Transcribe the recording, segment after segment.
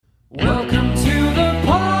Welcome to the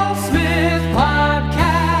Paul Smith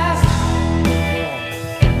Podcast.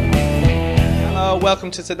 Hello, welcome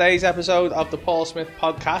to today's episode of the Paul Smith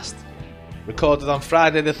Podcast. Recorded on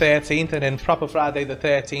Friday the 13th, and in proper Friday the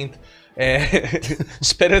 13th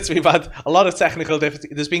spirits, we've had a lot of technical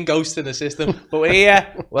difficulties. There's been ghosts in the system, but we're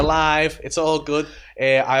here, we're live, it's all good.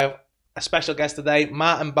 I have a special guest today,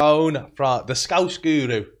 Martin Bone from the Scouse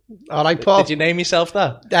Guru. All right, Paul. Did you name yourself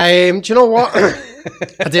that? Do you know what?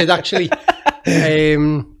 I did actually. I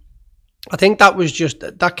think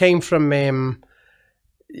that came from when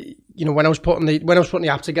I was putting the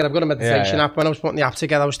app together. I've got a meditation app. When I was putting the app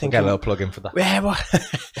together, I was thinking, I'll get a little plug in for that. Yeah, well,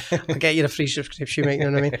 I'll get you a free subscription, mate.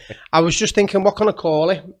 You know what I mean? I was just thinking, what can I call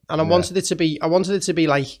it? And I wanted it to be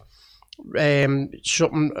like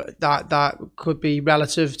something that could be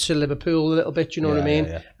relative to Liverpool a little bit. You know what I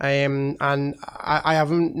mean? And I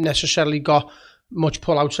haven't necessarily got much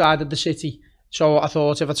pull outside of the city. So I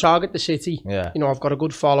thought, if I target the city, I've got a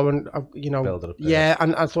good following, Build it up,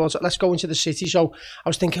 and I thought, let's go into the city. So I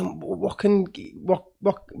was thinking, what can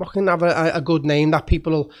have a good name that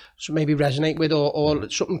people will maybe resonate with, or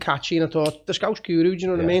something catchy. And I thought, the Scouse Guru, do you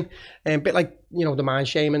know what I mean? A bit like, the Mind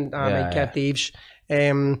Shaman, Kev Deves.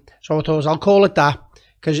 So I thought, I'll call it that.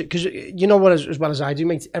 Because you know what, as well as I do,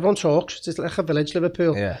 mate, everyone talks. It's like a village,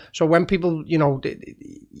 Liverpool. Yeah. So when people, they'll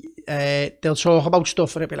talk about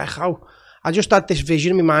stuff, and it'll be like, I just had this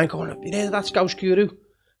vision in my mind going, that Scouse Guru.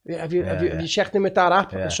 Have you checked in with that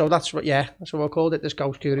app? Yeah. So that's what I called it, the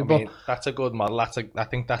Scouse Guru. I mean, that's a good model. I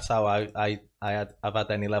think that's how I've had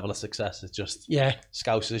any level of success. It's just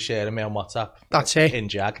Scousers sharing me on WhatsApp. That's it. In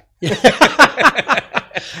Jag.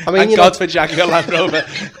 I mean, thank God for Jag your Land Rover.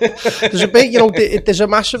 There's a big, there's a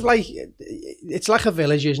massive, it's like a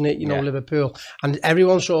village, isn't it? Liverpool, and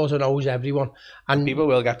everyone sort of knows everyone, and people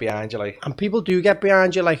will get behind you, and people do get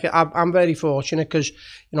behind you. I'm very fortunate because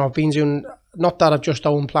I've been doing, not that I've just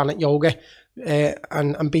owned Planet Yoga,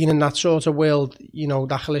 and been in that sort of world,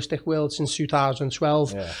 that holistic world since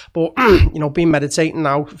 2012. Yeah. But been meditating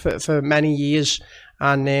now for many years,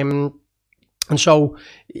 and so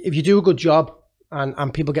if you do a good job,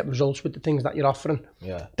 and people get results with the things that you're offering,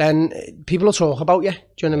 then people will talk about you. Do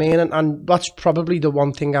you know what I mean? And that's probably the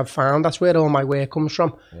one thing I've found. That's where all my work comes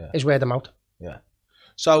from, is word of mouth. Yeah.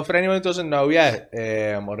 So for anyone who doesn't know or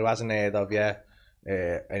who hasn't heard of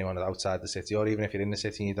anyone outside the city, or even if you're in the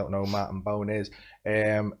city and you don't know who Martin Bone is,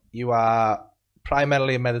 you are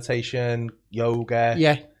primarily a meditation,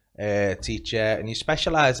 yoga teacher, and you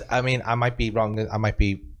specialise. I mean, I might be wrong. I might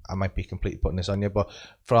be completely putting this on you, but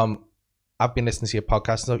I've been listening to your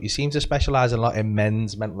podcast, so you seem to specialise a lot in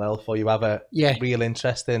men's mental health, or you have a real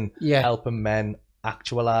interest in helping men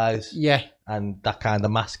actualise and that kind of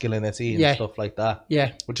masculinity and stuff like that.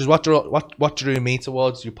 Yeah. Which is what drew me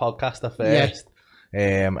towards your podcast at first.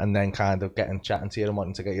 And then kind of chatting to you and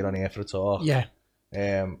wanting to get you on here for a talk. Yeah.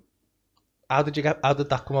 How did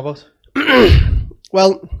that come about?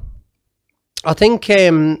 Well, I think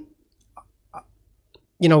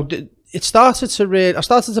it started to I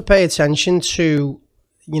started to pay attention to,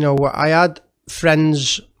 I had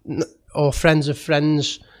friends or friends of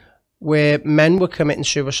friends where men were committing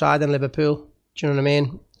suicide in Liverpool. Do you know what I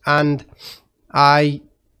mean? And I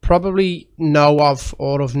probably know of,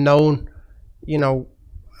 or have known,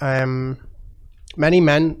 many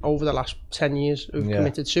men over the last 10 years who've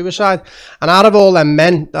committed suicide. And out of all them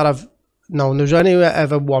men that I've known, there's only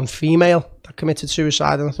ever one female that committed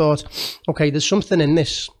suicide. And I thought, okay, there's something in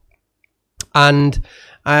this. And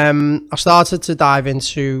I started to dive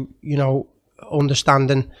into,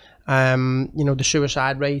 understanding, the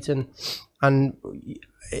suicide rate, and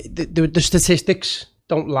the statistics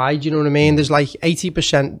don't lie. Do you know what I mean? There's like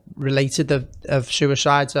 80% related of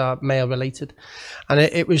suicides are male related, and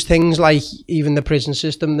it was things like even the prison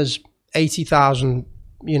system. There's 80,000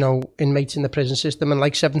 inmates in the prison system, and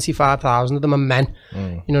like 75,000 of them are men.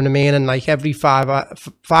 You know what I mean? And like every five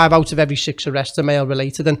out of every 6 arrests are male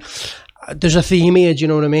related, and there's a theme here, do you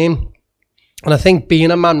know what I mean? And I think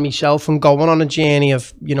being a man myself and going on a journey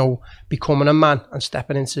of, becoming a man and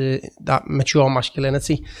stepping into that mature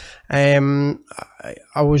masculinity, I've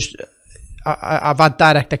had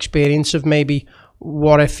direct experience of maybe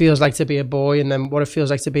what it feels like to be a boy, and then what it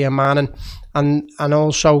feels like to be a man, and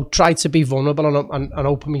also try to be vulnerable and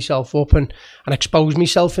open myself up and expose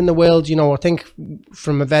myself in the world. I think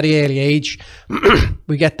from a very early age,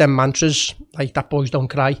 we get them mantras like that boys don't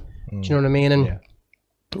cry. Do you know what I mean? And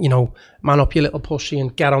man up your little pussy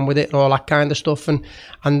and get on with it and all that kind of stuff. And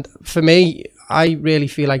for me, I really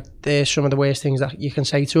feel like they're some of the worst things that you can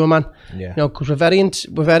say to a man. Because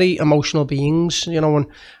we're very emotional beings. And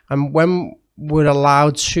when we're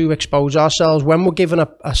allowed to expose ourselves, when we're given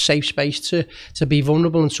a safe space to be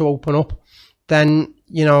vulnerable and to open up, then,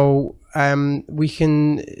 you know, we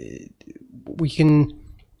can,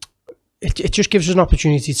 it just gives us an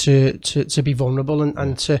opportunity to be vulnerable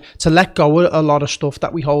and to let go of a lot of stuff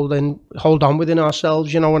that we hold on within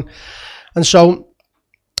ourselves, you know, and so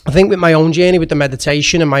I think with my own journey with the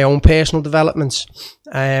meditation and my own personal developments,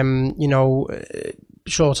 you know,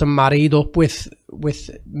 sort of married up with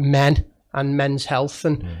men and men's health,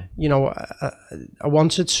 and you know, I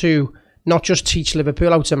wanted to not just teach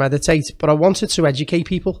Liverpool how to meditate, but I wanted to educate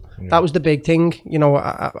people. That was the big thing. You know,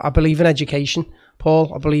 I believe in education,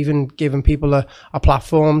 Paul. I believe in giving people a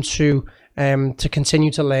platform to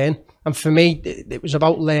continue to learn. And for me, it was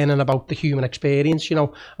about learning about the human experience. You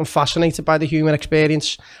know, I'm fascinated by the human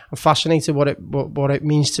experience. I'm fascinated what it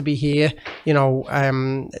means to be here. You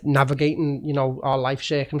know, navigating, you know, our life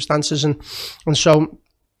circumstances, and so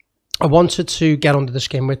I wanted to get under the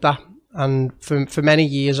skin with that. And for many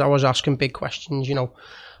years, I was asking big questions. You know,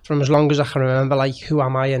 from as long as I can remember, like, who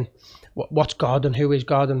am I, and what's God, and who is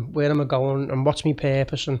God, and where am I going, and what's my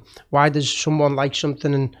purpose, and why does someone like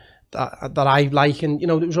something and that I like. And you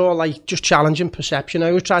know, it was all like just challenging perception. I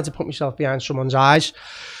always tried to put myself behind someone's eyes,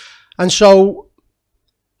 and so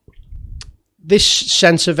this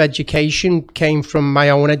sense of education came from my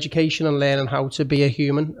own education and learning how to be a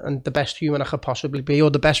human, and the best human I could possibly be, or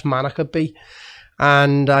the best man I could be.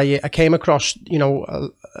 And I came across, you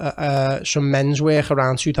know, some men's work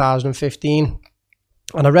around 2015,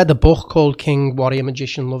 and I read a book called King, Warrior,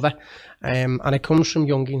 Magician, Lover. And it comes from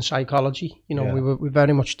Jungian psychology. You know, we were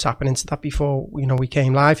very much tapping into that before, you know, we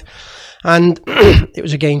came live. And it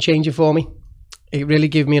was a game changer for me. It really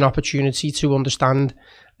gave me an opportunity to understand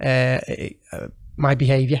my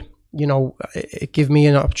behaviour. You know, it gave me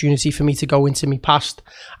an opportunity for me to go into my past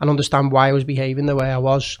and understand why I was behaving the way I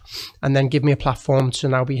was, and then give me a platform to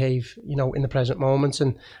now behave, you know, in the present moment,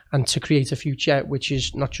 and to create a future which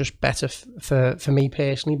is not just better for me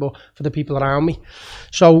personally, but for the people around me.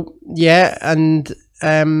 So yeah, and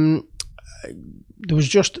there was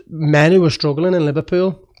just men who were struggling in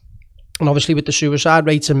Liverpool, and obviously with the suicide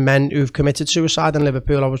rates and men who've committed suicide in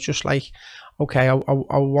Liverpool, I was just like, okay, I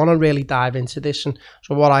want to really dive into this. And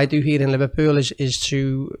so what I do here in Liverpool is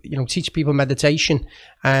to, you know, teach people meditation.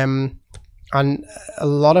 And a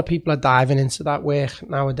lot of people are diving into that work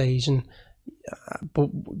nowadays. And but,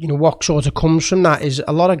 you know, what sort of comes from that is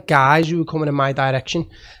a lot of guys who are coming in my direction,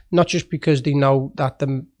 not just because they know that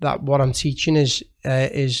what I'm teaching is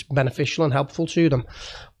beneficial and helpful to them,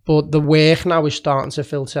 but the work now is starting to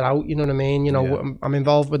filter out. You know what I mean? You know, I'm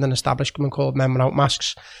involved with an establishment called Men Without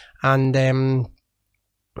Masks. And you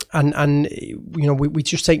know, we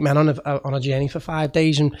just take men on a journey for 5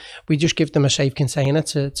 days, and we just give them a safe container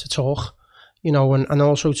to talk, you know, and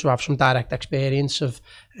also to have some direct experience of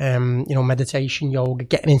you know, meditation, yoga,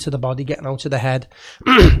 getting into the body, getting out of the head,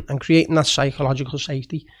 and creating that psychological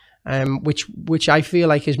safety. Which I feel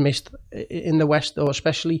like is missed in the West, or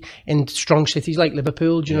especially in strong cities like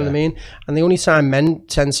Liverpool. Do you know what I mean? And the only time men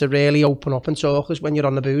tend to really open up and talk is when you're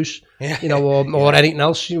on the booze, you know, or anything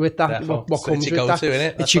else with that. What comes with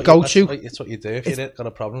that? It's your go-to. It's what you do if you've got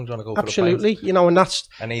a problem. Do you want to go? Absolutely, you know, and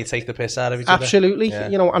then you take the piss out of each other. Absolutely,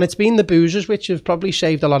 you know, and it's been the boozers which have probably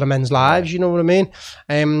saved a lot of men's lives. You know what I mean?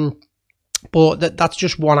 But that's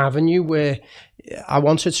just one avenue where I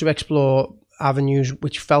wanted to explore avenues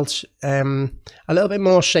which felt a little bit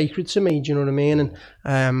more sacred to me. Do you know what I mean?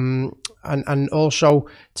 And also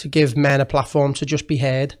to give men a platform to just be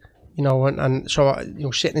heard, you know, and so, you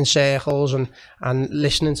know, sitting in circles and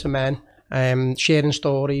listening to men, sharing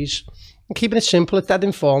stories and keeping it simple. It's dead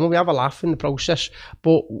informal. We have a laugh in the process,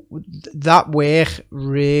 but that work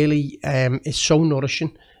really is so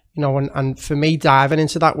nourishing. You know, and for me, diving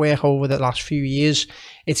into that work over the last few years,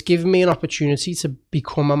 it's given me an opportunity to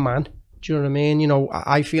become a man. Do you know what I mean? You know,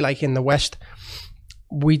 I feel like in the West,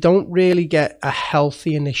 we don't really get a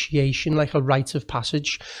healthy initiation, like a rite of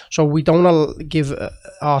passage. So we don't give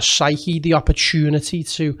our psyche the opportunity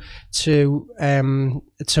to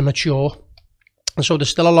mature. And so there's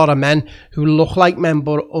still a lot of men who look like men,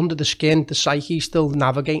 but under the skin, the psyche's still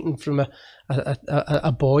navigating from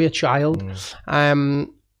a boy, a child. And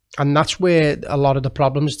that's where a lot of the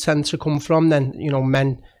problems tend to come from. Then, you know,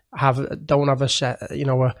 men don't have a set, you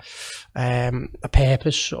know, a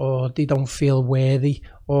purpose, or they don't feel worthy,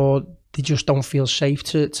 or they just don't feel safe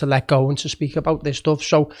to let go and to speak about this stuff.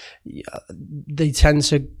 So they tend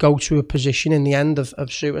to go to a position in the end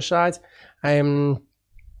of suicide. And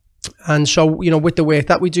so, you know, with the work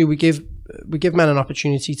that we do, we give men an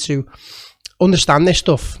opportunity to understand this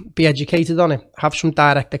stuff, be educated on it, have some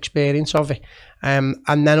direct experience of it, and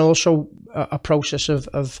then also a process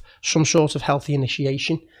of some sort of healthy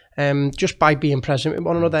initiation. Just by being present with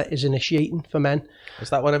one another is initiating for men.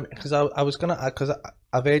 Is that what because I was gonna, because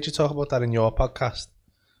I've heard you talk about that in your podcast,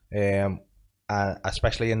 and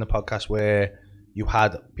especially in the podcast where you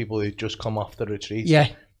had people who just come off the retreat,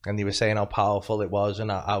 and they were saying how powerful it was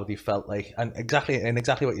and how they felt like, and exactly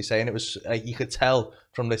what you're saying, it was like you could tell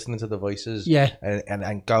from listening to the voices,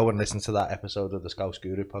 and go and listen to that episode of the Scouse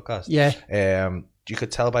Guru podcast, you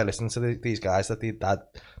could tell by listening to these guys that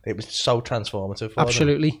it was so transformative for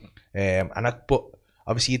absolutely them. But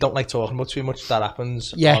obviously you don't like talking about too much that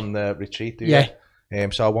happens on the retreat, do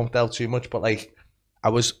you? So I won't delve too much, but like I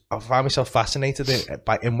found myself fascinated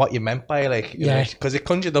in what you meant by like, because it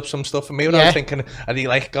conjured up some stuff for me when I was thinking, are they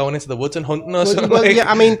like going into the woods and hunting or something? Well,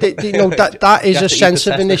 I mean, you know, that is a sense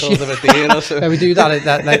of initiative. We do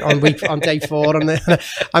that on day 4, and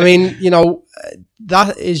I mean, you know,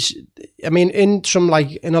 that is, I mean, in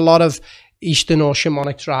a lot of Eastern or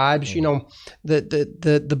shamanic tribes, you know,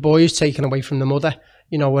 the boy is taken away from the mother,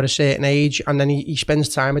 you know, at a certain age, and then he spends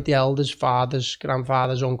time with the elders, fathers,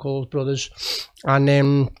 grandfathers, uncles, brothers, and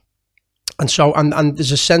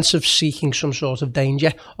there's a sense of seeking some sort of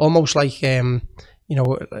danger, almost like you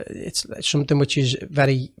know, it's something which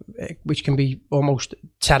can be almost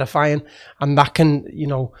terrifying, and that can, you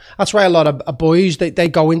know, that's why a lot of boys they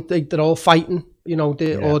go in, they're all fighting, you know,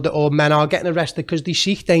 or men are getting arrested because they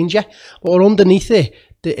seek danger, or underneath it,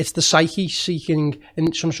 it's the psyche seeking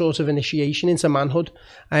in some sort of initiation into manhood.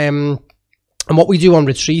 And what we do on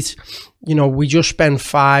retreat, you know, we just spend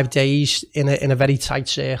 5 days in a very tight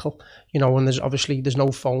circle, you know, and there's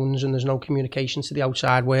no phones and there's no communication to the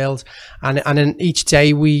outside world. And in each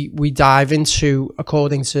day we dive into,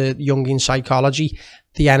 according to Jungian psychology,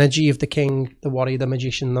 the energy of the king, the warrior, the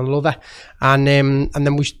magician, and the lover. And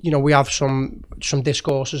then we have some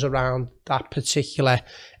discourses around that particular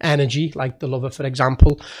energy, like the lover, for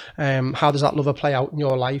example. How does that lover play out in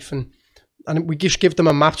your life? And we just give them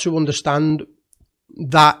a map to understand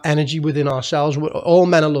that energy within ourselves. All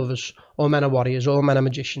men are lovers, all men are warriors, all men are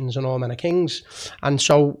magicians, and all men are kings. And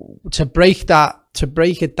so to break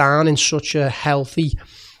it down in such a healthy,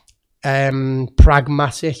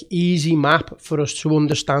 pragmatic, easy map for us to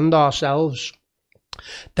understand ourselves,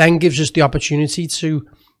 then gives us the opportunity to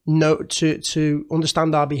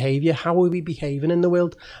understand our behavior. How are we behaving in the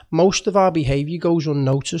world? Most of our behavior goes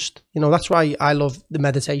unnoticed. You know, that's why I love the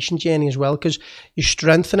meditation journey as well, because you're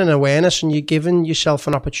strengthening awareness and you're giving yourself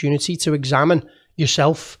an opportunity to examine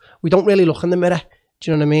yourself. We don't really look in the mirror. Do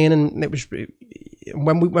you know what I mean? And it was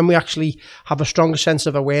when we actually have a stronger sense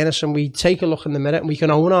of awareness and we take a look in the mirror and we can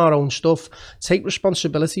own our own stuff, take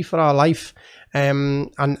responsibility for our life, and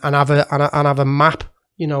have a map.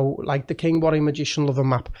 You know, like the king, warrior, magician, lover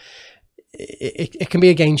map. It can be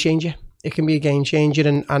a game changer. It can be a game changer,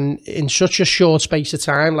 and in such a short space of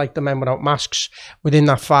time, like the Men Without Masks, within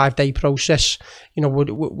that 5-day process, you know,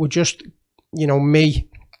 we're just, you know,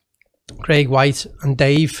 me, Craig White, and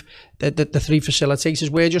Dave, the 3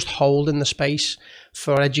 facilitators, we're just holding the space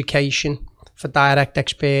for education, for direct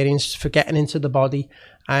experience, for getting into the body.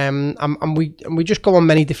 And we just go on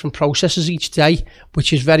many different processes each day,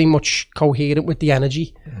 which is very much coherent with the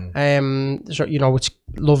energy. So, you know, it's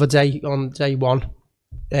lover day on day 1,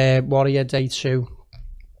 warrior day 2,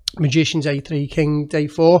 magician day 3, king day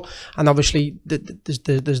 4, and obviously there's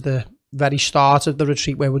the very start of the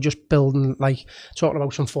retreat where we're just building, like talking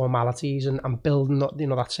about some formalities and building, you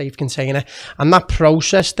know, that safe container. And that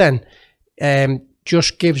process then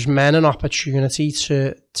just gives men an opportunity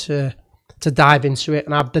to dive into it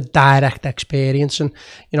and have the direct experience. And,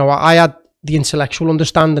 you know, I had the intellectual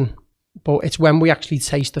understanding, but it's when we actually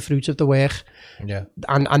taste the fruit of the work. Yeah.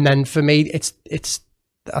 And then for me,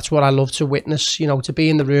 that's what I love to witness, you know, to be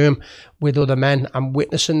in the room with other men and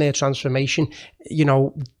witnessing their transformation, you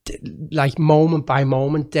know, like moment by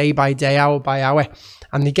moment, day by day, hour by hour.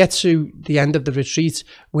 And they get to the end of the retreat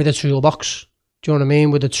with a toolbox. Do you know what I mean?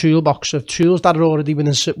 With a toolbox of tools that are already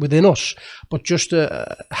within us, but just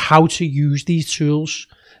how to use these tools,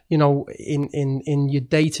 you know, in your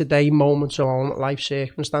day-to-day moments or life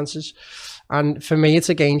circumstances. And for me, it's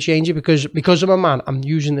a game changer because I'm a man. I'm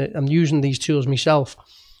using these tools myself,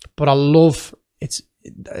 but I love it.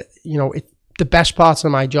 You know, the best part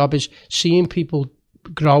of my job is seeing people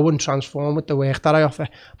grow and transform with the work that I offer.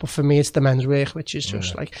 But for me, it's the men's work, which is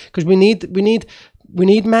just like, because we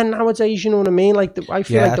need men nowadays. You know what I mean? Like I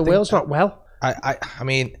feel like the world's not well. I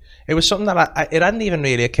mean, It was something that it hadn't even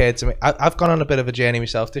really occurred to me. I've gone on a bit of a journey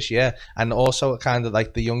myself this year, and also kind of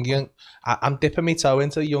like the Jungian. I'm dipping my toe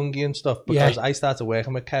into the Jungian stuff because I started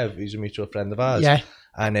working with Kev, who's a mutual friend of ours. Yeah.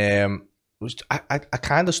 And I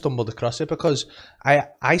kind of stumbled across it because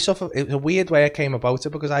I suffer. It was a weird way I came about it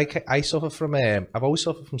because I suffer from I've always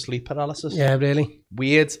suffered from sleep paralysis. Yeah, really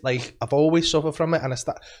weird. Like I've always suffered from it, and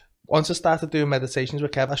once I started doing meditations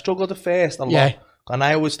with Kev, I struggled at first a lot, and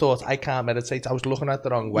I always thought I can't meditate. I was looking at it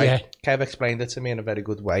the wrong way. Kev explained it to me in a very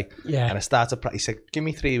good way. And I started. He said, "Give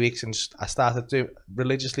me 3 weeks," and I started to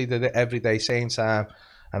religiously did it every day, same time,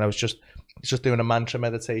 and I was just doing a mantra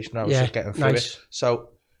meditation. I was just getting through it. So.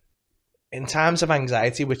 In times of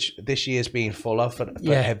anxiety, which this year's been full of for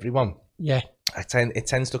everyone, it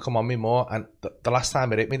tends to come on me more. And the last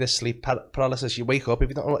time it hit me, the sleep paralysis, you wake up, if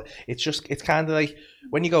you don't know, it's kind of like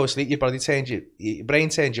when you go to sleep, your brain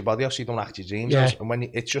turns your body off, so you don't act your dreams out. And when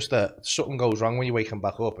it's just something goes wrong when you're waking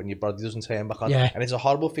back up and your body doesn't turn back on, and it's a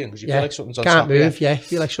horrible feeling because you feel like something's on top. Can't move,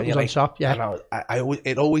 feel like something's on top. And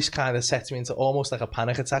it always kind of sets me into almost like a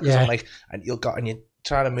panic attack. I'm like, and you're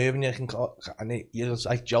trying to move and you just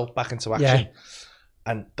like jolt back into action.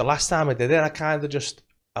 And the last time I did it,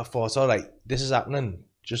 I thought, all right, this is happening.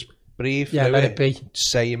 Just breathe. Let it be.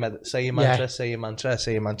 Say your mantra. Say your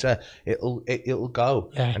mantra. It'll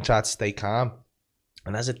go. And try to stay calm.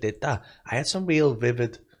 And as it did that, I had some real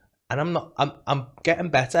vivid. And I'm getting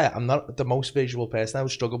better. I'm not the most visual person. I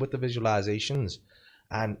would struggle with the visualizations.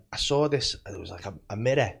 And I saw this. It was like a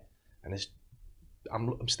mirror, and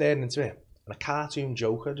I'm staring into it. And a cartoon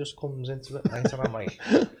Joker just comes into it, right? And I'm like,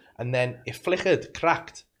 and then it flickered,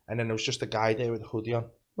 cracked, and then there was just a guy there with a hoodie on.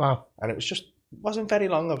 Wow. And it wasn't very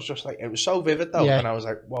long. I was just like, it was so vivid though. And I was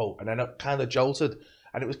like, whoa. And then it kind of jolted.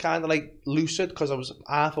 And it was kind of like lucid because I was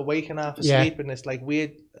half awake and half asleep in this like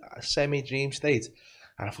weird semi-dream state.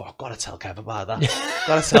 And I thought, I've got to tell Kev about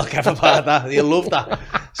that. He'll love that.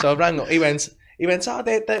 So I rang up. He went, oh,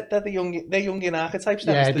 they're the Jungian archetypes.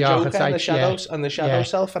 That's the Joker and the shadows and the shadow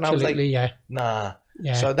self. And I was like, nah.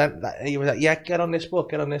 So then he was like, get on this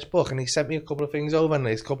book. And he sent me a couple of things over and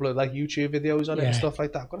there's a couple of like YouTube videos on it and stuff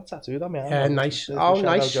like that. I've got a tattoo on me. Nice.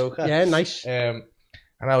 Nice. Joker. Yeah, nice. And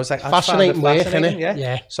I was like, fascinating work, isn't it?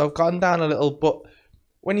 Yeah. So I've gone down a little, but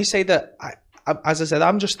when you say that, as I said,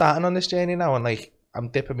 I'm just starting on this journey now and like, I'm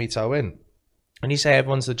dipping my toe in. And you say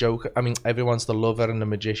everyone's the Joker. I mean, everyone's the lover and the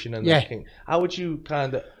magician and the king. How would you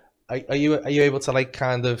kind of? Are you able to like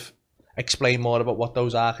kind of explain more about what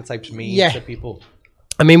those archetypes mean to people?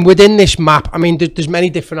 I mean, within this map, I mean, there's many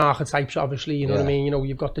different archetypes. Obviously, you know what I mean. You know,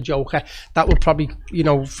 you've got the Joker. That would probably, you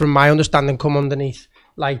know, from my understanding, come underneath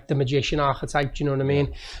like the magician archetype. Do you know what I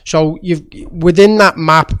mean? So within that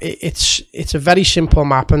map, it's a very simple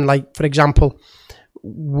map, and like for example.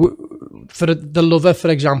 For the lover, for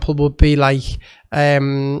example, would be like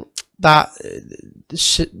them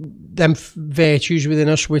virtues within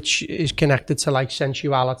us, which is connected to like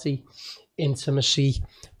sensuality, intimacy,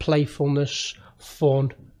 playfulness, fun.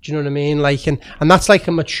 Do you know what I mean? Like, and that's like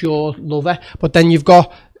a mature lover. But then you've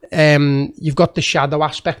got the shadow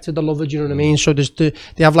aspect of the lover. Do you know what I mean? So they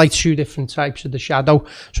have like two different types of the shadow.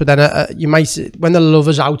 So then you might, when the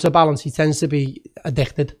lover's out of balance, he tends to be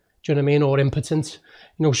addicted. Do you know what I mean? Or impotent.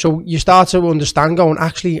 You know, so you start to understand going,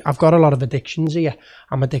 actually, I've got a lot of addictions here.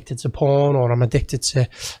 I'm addicted to porn, or I'm addicted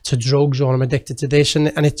to drugs, or I'm addicted to this. And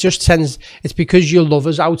it just tends, it's because your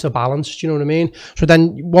lover's out of balance. Do you know what I mean? So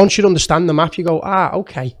then once you understand the map, you go,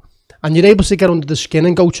 okay. And you're able to get under the skin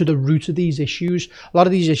and go to the root of these issues. A lot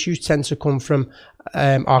of these issues tend to come from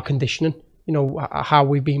our conditioning. You know, how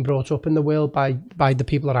we've been brought up in the world by the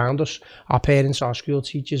people around us, our parents, our school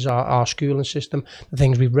teachers, our schooling system, the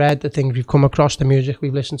things we've read, the things we've come across, the music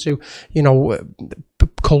we've listened to, you know,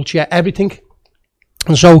 culture, everything.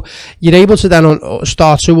 And so you're able to then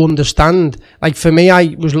start to understand, like for me,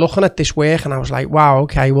 I was looking at this work and I was like, wow,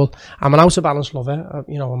 okay, well, I'm an out of balance lover.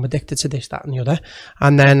 You know, I'm addicted to this, that and the other.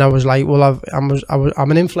 And then I was like, well,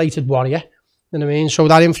 I'm an inflated warrior. You know what I mean? So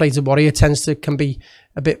that inflated warrior can be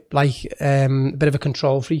a bit like a bit of a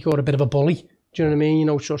control freak or a bit of a bully. Do you know what I mean? You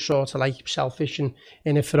know, sort of like selfish and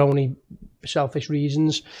in it for only selfish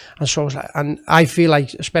reasons. And so, and I feel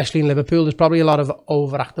like, especially in Liverpool, there's probably a lot of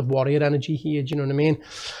overactive warrior energy here. Do you know what I mean?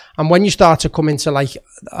 And when you start to come into like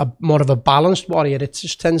more of a balanced warrior, it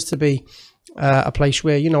just tends to be a place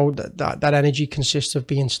where, you know, that energy consists of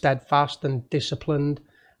being steadfast and disciplined,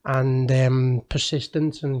 and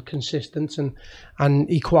persistent and consistent and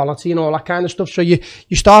equality and all that kind of stuff. So you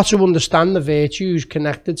start to understand the virtues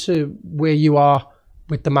connected to where you are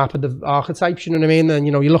with the map of the archetypes, you know what I mean? And,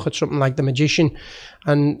 you know, you look at something like the magician,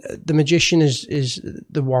 and the magician is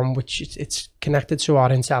the one which it's connected to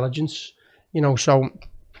our intelligence, you know. So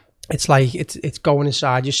it's like it's going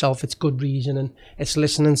inside yourself. It's good reasoning. It's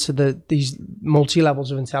listening to these multi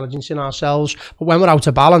levels of intelligence in ourselves. But when we're out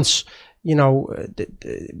of balance, you know,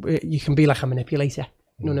 you can be like a manipulator.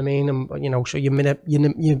 You know what I mean? And, you know, so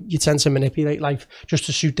you tend to manipulate life just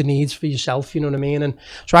to suit the needs for yourself. You know what I mean? And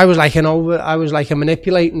so I was like a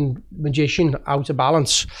manipulating magician out of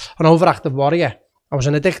balance, an overactive warrior. I was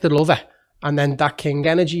an addicted lover. And then that king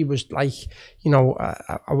energy was like, you know,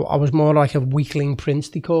 I was more like a weakling prince,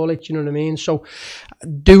 they call it. You know what I mean? So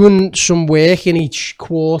doing some work in each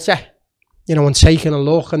quarter, you know, and taking a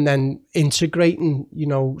look and then integrating, you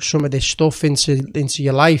know, some of this stuff into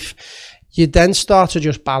your life, you then start to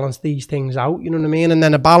just balance these things out, you know what I mean? And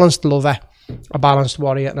then a balanced lover, a balanced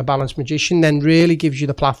warrior and a balanced magician then really gives you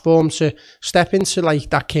the platform to step into like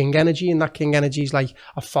that king energy. And that king energy is like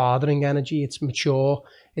a fathering energy. It's mature,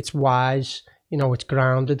 it's wise, you know, it's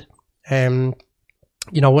grounded. You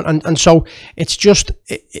know, and so it's just,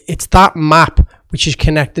 it's that map which is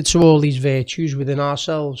connected to all these virtues within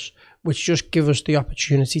ourselves, which just give us the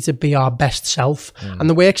opportunity to be our best self. And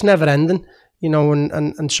the work's never ending, you know,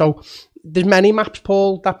 and so there's many maps,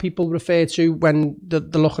 Paul, that people refer to when they're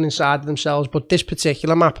looking inside of themselves, but this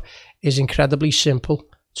particular map is incredibly simple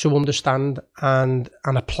to understand and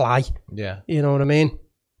apply. Yeah. You know what I mean?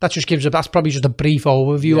 That just gives that's probably just a brief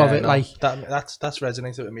overview of it. No, like that's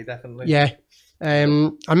resonated with me, definitely. Yeah. I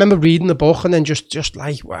remember reading the book and then just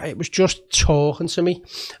like, it was just talking to me,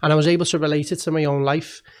 and I was able to relate it to my own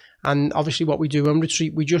life. And obviously what we do on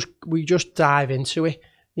retreat, we just dive into it.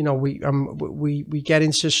 You know, we get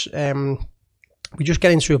into we just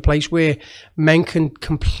get into a place where men can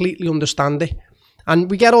completely understand it, and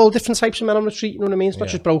we get all different types of men on retreat. You know what I mean? It's not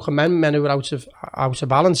just broken men who are out of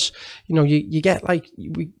balance. You know, you get like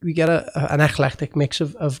we get an eclectic mix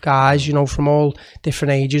of guys, you know, from all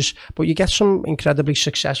different ages, but you get some incredibly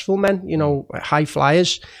successful men, you know, high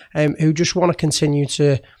flyers, who just want to continue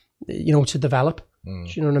to, you know, to develop. Do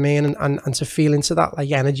you know what I mean? And to feel into that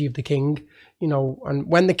like energy of the king, you know, and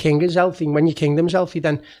when the king is healthy, when your kingdom's healthy,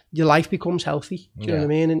 then your life becomes healthy. Do you know what I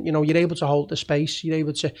mean? And, you know, you're able to hold the space, you're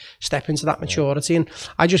able to step into that maturity. And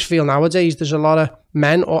I just feel nowadays there's a lot of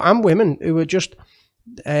men and women who are just,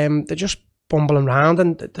 they're just bumbling around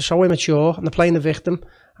and they're so immature and they're playing the victim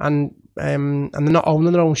and they're not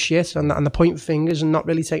owning their own shit and they're pointing fingers and not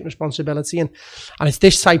really taking responsibility. And it's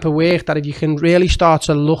this type of work that if you can really start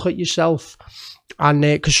to look at yourself. And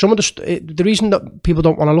because some of the reason that people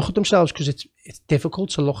don't want to look at themselves, because it's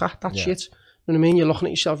difficult to look at that shit. You know what I mean? You're looking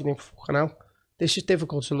at yourself, you think, fucking hell, this is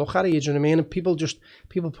difficult to look at. You know what I mean? And people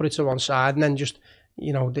put it to one side and then just,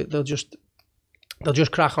 you know, they'll just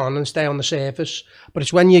crack on and stay on the surface. But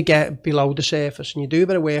it's when you get below the surface and you do a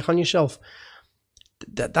bit of work on yourself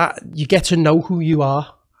that you get to know who you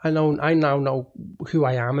are. I now know who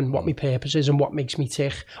I am and what my purpose is and what makes me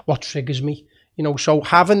tick, what triggers me. You know, so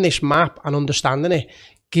having this map and understanding it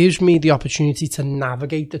gives me the opportunity to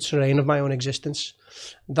navigate the terrain of my own existence.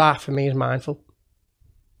 That for me is mindful.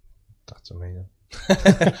 That's amazing.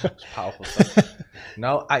 It's powerful stuff.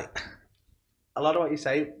 No, a lot of what you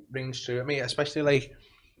say rings true to me, especially like,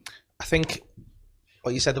 I think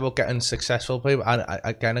what you said about getting successful people, and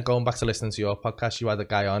again, going back to listening to your podcast, you had a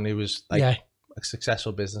guy on who was like a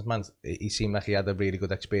successful businessman. He seemed like he had a really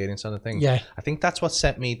good experience on the thing. Yeah. I think that's what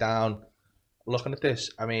set me down looking at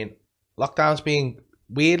this. I mean, lockdown's been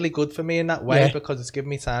weirdly good for me in that way because it's given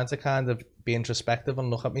me time to kind of be introspective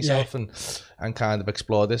and look at myself and kind of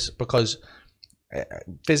explore this, because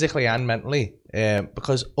physically and mentally,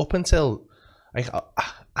 because up until like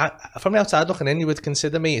from the outside looking in, you would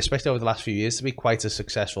consider me, especially over the last few years, to be quite a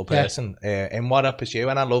successful person in what I pursue,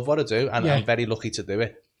 and I love what I do, and I'm very lucky to do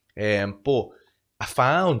it. But I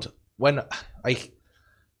found when I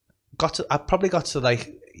probably got to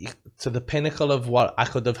like to the pinnacle of what I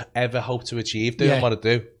could have ever hoped to achieve doing what I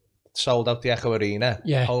do. Sold out the Echo Arena,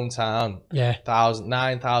 hometown,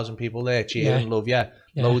 9,000 people there cheering, love you,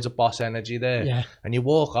 loads of boss energy there, and you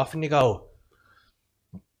walk off and you go,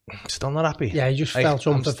 still not happy. Yeah, you just felt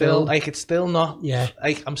unfulfilled. Like it's still not.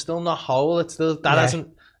 Like I'm still not whole. It's still that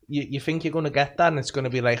hasn't. You think you're going to get that, and it's going to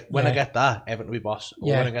be like, when I get that, Evan will be boss.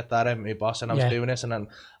 When I get that, Evan will be boss. And I was doing this, and then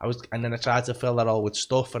I tried to fill that all with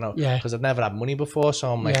stuff, and because I've never had money before,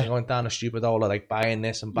 so I'm like going down a stupid hole of like buying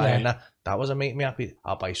this and buying that. That wasn't making me happy.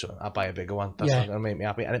 I'll buy something. I'll buy a bigger one. That's not going to make me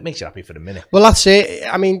happy, and it makes you happy for the minute. Well, that's it.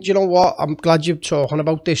 I mean, do you know what? I'm glad you're talking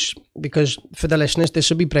about this, because for the listeners, this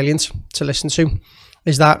would be brilliant to listen to.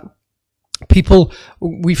 Is that people,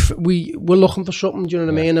 we're looking for something, do you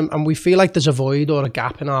know what I mean? And we feel like there's a void or a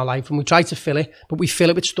gap in our life, and we try to fill it, but we fill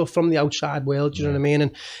it with stuff from the outside world, do you know what I mean?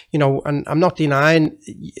 And, you know, and I'm not denying,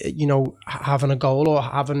 you know, having a goal or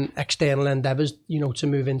having external endeavours, you know, to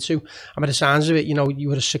move into. And by the sounds of it, you know, you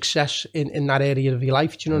were a success in that area of your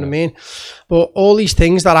life, do you know what I mean? But all these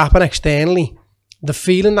things that happen externally, the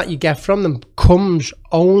feeling that you get from them comes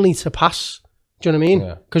only to pass, do you know what I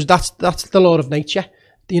mean? Because that's the law of nature.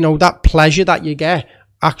 You know, that pleasure that you get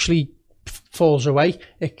actually falls away.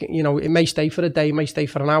 You know, it may stay for a day, it may stay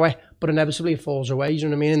for an hour, but inevitably it falls away, you know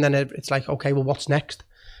what I mean? And then it's like, okay, well, what's next?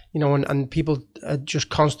 You know, and people are just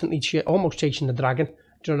constantly almost chasing the dragon.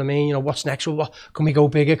 Do you know what I mean? You know, what's next? Well, what, can we go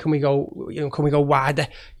bigger? Can we go, you know, can we go wider?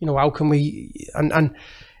 You know, how can we, and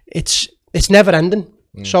it's never ending.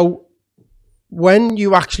 So when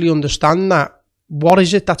you actually understand that, what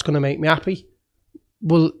is it that's going to make me happy?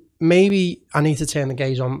 Well, maybe I need to turn the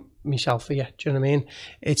gaze on myself here. Do you know what I mean?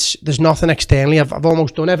 There's nothing externally. I've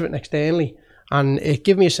almost done everything externally, and it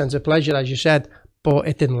gave me a sense of pleasure, as you said, but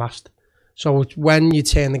it didn't last. So it's when you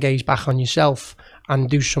turn the gaze back on yourself and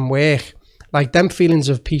do some work, like them feelings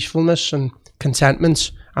of peacefulness and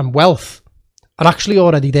contentment and wealth are actually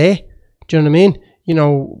already there. Do you know what I mean? You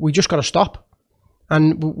know, we just got to stop,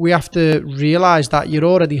 and we have to realise that you're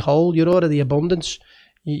already whole, you're already abundance,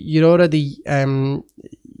 you're already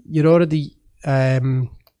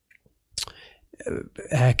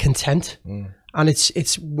content, and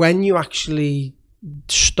it's when you actually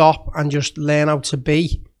stop and just learn how to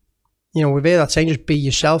be. You know, we've heard that saying, just be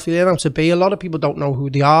yourself. You learn how to be. A lot of people don't know who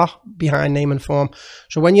they are behind name and form.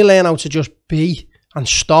 So when you learn how to just be and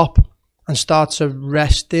stop and start to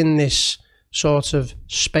rest in this sort of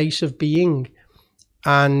space of being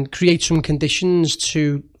and create some conditions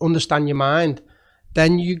to understand your mind,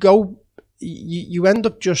 then you end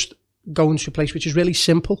up just going to a place which is really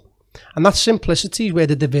simple. And that simplicity is where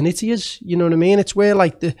the divinity is, you know what I mean? It's where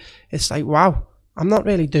it's like, wow, I'm not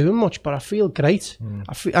really doing much, but I feel great.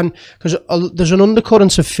 And because there's an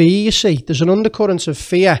undercurrent of fear, you see. There's an undercurrent of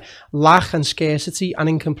fear, lack and scarcity and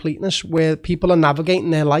incompleteness where people are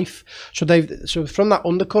navigating their life. So from that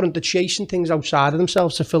undercurrent, they're chasing things outside of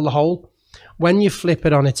themselves to fill the hole. When you flip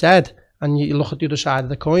it on its head and you look at the other side of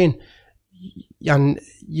the coin, and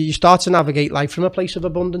you start to navigate life from a place of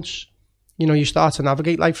abundance. You know, you start to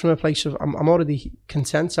navigate life from a place of, I'm already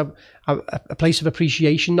content, a place of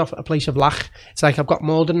appreciation, not a place of lack. It's like I've got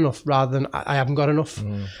more than enough rather than I haven't got enough.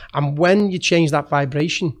 And when you change that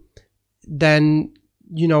vibration, then,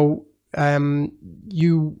 you know,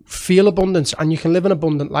 you feel abundance and you can live an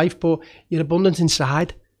abundant life, but you're abundant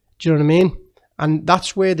inside. Do you know what I mean? And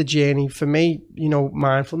that's where the journey, for me, you know,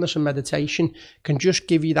 mindfulness and meditation can just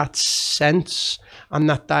give you that sense and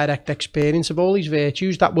that direct experience of all these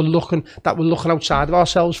virtues that we're looking outside of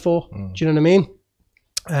ourselves for. Do you know what I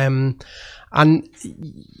mean? And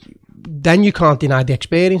then you can't deny the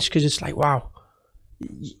experience because it's like, wow,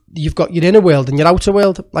 you've got your inner world and your outer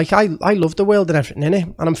world. Like I love the world and everything in it,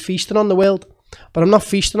 and I'm feasting on the world, but I'm not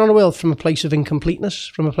feasting on the world from a place of incompleteness,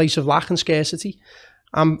 from a place of lack and scarcity.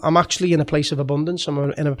 I'm actually in a place of abundance.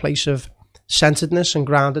 I'm in a place of centeredness and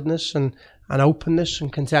groundedness and openness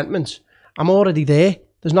and contentment. I'm already there.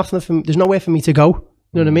 There's nowhere for me to go.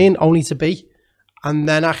 You know what I mean? Only to be. And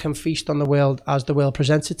then I can feast on the world as the world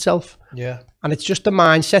presents itself. Yeah. And it's just a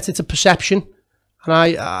mindset. It's a perception.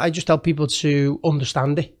 And I just help people to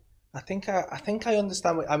understand it. I think I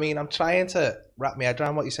understand what I mean. I'm trying to wrap my head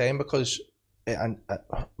around what you're saying because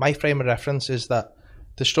my frame of reference is that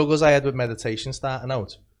the struggles I had with meditation starting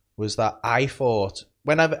out was that I thought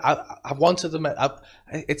when I wanted to,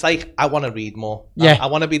 it's like I want to read more. Yeah, I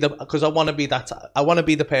want to be because I want to be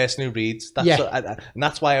the person who reads. And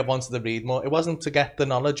that's why I wanted to read more. It wasn't to get the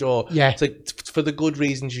knowledge or for the good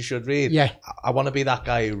reasons you should read. Yeah, I want to be that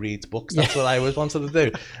guy who reads books. That's what I always wanted to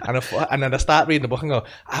do. And then I start reading the book and go,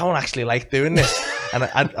 I don't actually like doing this. And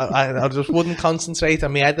I just wouldn't concentrate,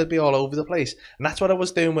 and my head would be all over the place. And that's what I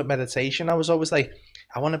was doing with meditation. I was always like,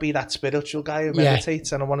 I want to be that spiritual guy who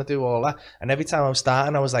meditates, and I want to do all that. And every time I was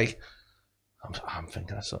starting, I was like, I'm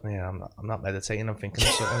thinking of something here. I'm not meditating. I'm thinking of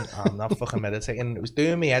something. I'm not fucking meditating. It was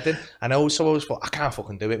doing me head in. And I also always thought, I can't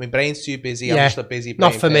fucking do it. My brain's too busy. I'm just a busy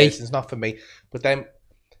brain. Not for me. It's not for me. But then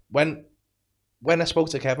when I spoke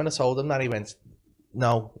to Kevin, I told him that, he went,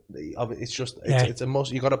 no, it's a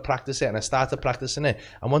must. You got to practice it. And I started practicing it.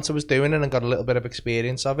 And once I was doing it and got a little bit of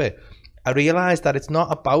experience of it, I realised that it's not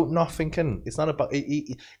about not thinking. It's not about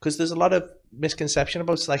because there's a lot of misconception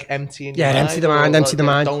about it's like emptying your mind. Empty the mind, empty the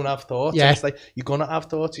mind. Don't have thoughts. Yeah. It's like you're gonna have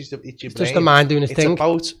thoughts. It's your brain. Just the mind doing its thing. It's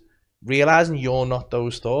about realising you're not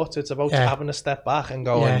those thoughts. It's about having a step back and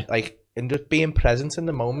going like, and just being present in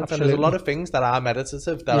the moment. Absolutely. And there's a lot of things that are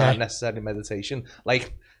meditative that Yeah. aren't necessarily meditation.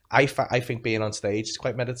 Like I think being on stage is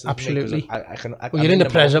quite meditative. Absolutely. I can. Well, you're in the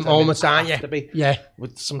present moment, aren't you? To be. Yeah,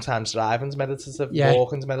 With sometimes driving's meditative, Yeah,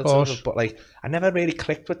 walking's of meditative, course. but like I never really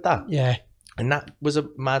clicked with that. yeah, And that was a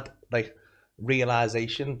mad like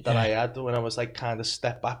realization that Yeah. I had when I was like kind of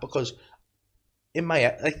step back, because in my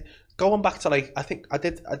head, like going back to like I think I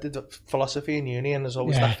did philosophy in uni, and there's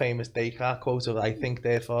always Yeah. that famous Descartes quote of "I think,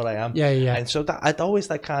 therefore I am." yeah. And so that I'd always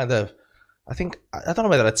like kind of, I think I don't know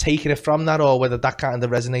whether I'd taken it from that or whether that kind of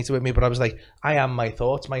resonated with me, but I was like, I am my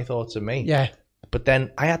thoughts are me. Yeah, But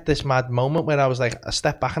then I had this mad moment where I was like, I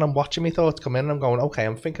step back and I'm watching my thoughts come in, and I'm going, okay,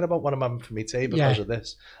 I'm thinking about what I'm having for me tea because Yeah. of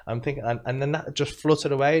this. I'm thinking, and then that just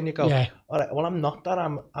fluttered away, and you go, Yeah. all right, well, I'm not that.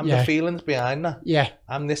 I'm Yeah. the feelings behind that. yeah.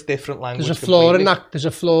 I'm this different language. There's a flaw in completely. that. There's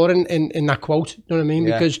a flaw in that quote. You know what I mean?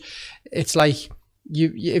 Yeah. Because it's like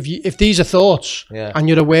if these are thoughts Yeah. and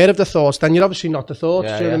you're aware of the thoughts, then you're obviously not the thoughts.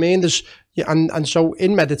 Yeah, Do you know what I yeah. mean? There's and so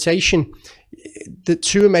in meditation, the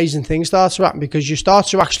two amazing things start to happen because you start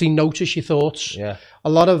to actually notice your thoughts. Yeah. A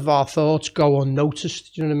lot of our thoughts go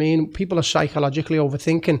unnoticed. Do you know what I mean? People are psychologically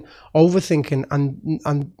overthinking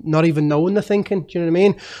and not even knowing they're thinking. Do you know what I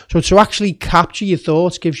mean? So to actually capture your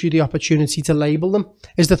thoughts gives you the opportunity to label them.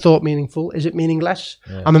 Is the thought meaningful? Is it meaningless?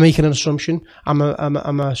 Yeah. Am I making an assumption? Am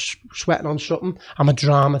I sweating on something? Am I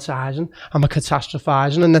dramatising? Am I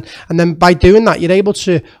catastrophising? And then by doing that, you're able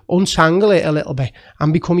to untangle it a little bit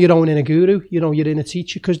and become your own inner guru, your inner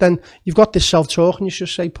teacher, because then you've got this self-talk and you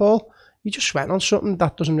just say, Paul, you're just sweating on something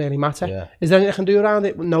that doesn't really matter. Yeah. Is there anything I can do around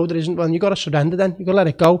it? Well, no, there isn't. Well, you got to surrender then. You got to let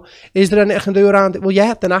it go. Is there anything I can do around it? Well,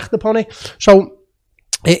 yeah, then act upon it. So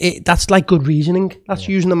that's like good reasoning. That's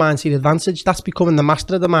using the mind to your advantage. That's becoming the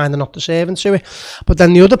master of the mind and not the servant to it. But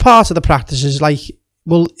then the other part of the practice is like,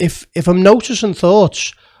 well, if I'm noticing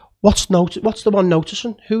thoughts, what's the one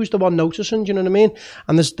noticing? Who's the one noticing? Do you know what I mean?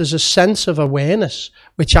 And there's a sense of awareness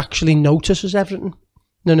which actually notices everything.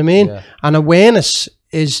 You know what I mean? Yeah. And awareness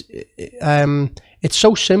is it's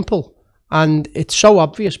so simple and it's so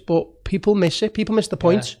obvious, but people miss it. People miss the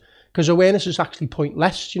point because awareness is actually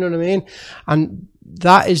pointless. Do you know what I mean? And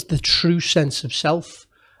that is the true sense of self.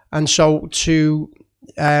 And so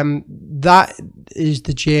that is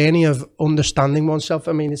the journey of understanding oneself.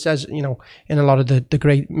 I mean, it says, in a lot of the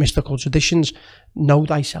great mystical traditions, know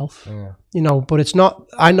thyself, but it's not,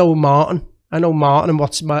 I know Martin and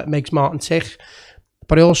what makes Martin tick,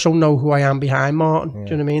 but I also know who I am behind Martin.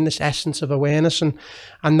 Do you know what I mean? This essence of awareness and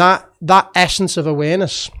that essence of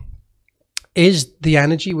awareness is the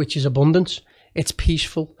energy which is abundant. It's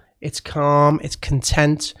peaceful. It's calm, it's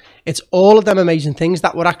content, it's all of them amazing things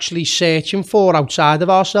that we're actually searching for outside of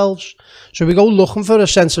ourselves. So we go looking for a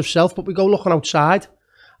sense of self, but we go looking outside.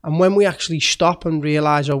 And when we actually stop and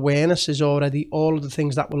realise awareness is already all of the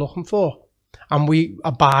things that we're looking for, and we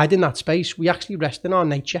abide in that space, we actually rest in our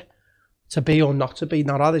nature. To be or not to be,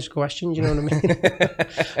 not are these questions, you know what I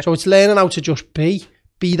mean? So it's learning how to just be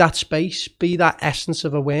that space, be that essence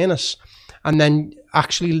of awareness. And then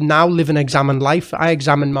actually now live an examined life. I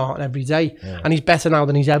examine Martin every day and he's better now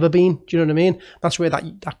than he's ever been. Do you know what I mean? That's where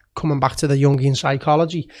that coming back to the Jungian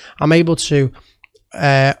psychology, I'm able to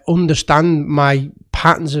understand my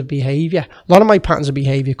patterns of behaviour. A lot of my patterns of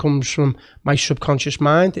behaviour comes from my subconscious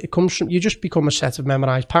mind. It comes from, you just become a set of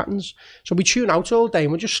memorised patterns. So we tune out all day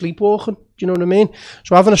and we're just sleepwalking. Do you know what I mean?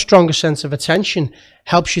 So having a stronger sense of attention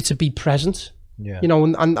helps you to be present. Yeah.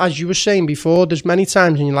 And as you were saying before, there's many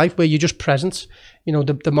times in your life where you're just present.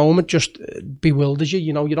 The moment just bewilders you.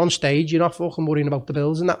 You're on stage, you're not fucking worrying about the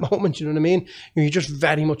bills in that moment. You know what I mean? You're just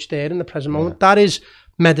very much there in the present moment. That is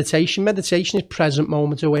meditation. Meditation is present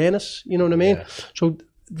moment awareness. You know what I mean? Yeah. So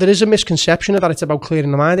there is a misconception of that it's about clearing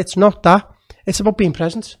the mind. It's not that. It's about being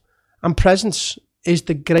present. And presence is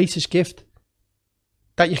the greatest gift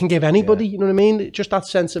that you can give anybody. You know what I mean? Just that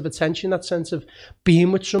sense of attention, that sense of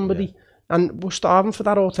being with somebody. Yeah. And we're starving for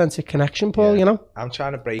that authentic connection, Paul, I'm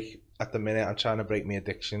trying to break my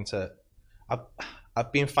addiction to...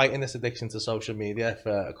 I've been fighting this addiction to social media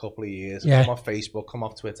for a couple of years. Yeah. Come off Facebook, come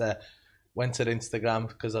off Twitter, went to Instagram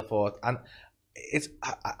because I thought... And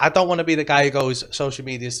I don't want to be the guy who goes, social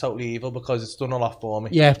media is totally evil because it's done a lot for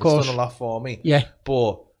me. Yeah, of course. It's done a lot for me. Yeah.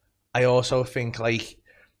 But I also think,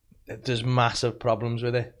 there's massive problems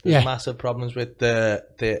with it. There's massive problems with the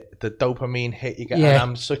dopamine hit you get. And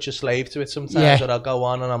I'm such a slave to it sometimes that I'll go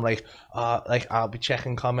on and I'm like, I'll be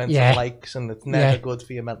checking comments and likes, and it's never good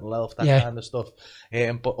for your mental health, that kind of stuff.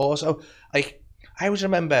 But also, I always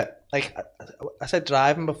remember, like I said,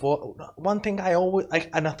 driving before. One thing I always like,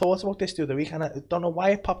 and I thought about this the other week, and I don't know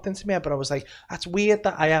why it popped into me, but I was like, that's weird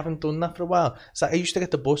that I haven't done that for a while. So I used to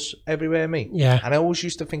get the bus everywhere, mate. Yeah. And I always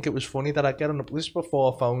used to think it was funny that I'd get on the bus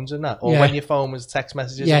before phones and that, or Yeah. when your phone was text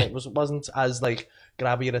messages, Yeah. and wasn't as like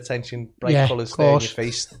grab your attention, bright Yeah, colours of there in your course.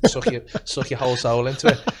 face, suck your whole soul into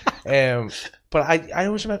it. But I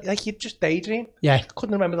always remember, like, you just daydream. Yeah. I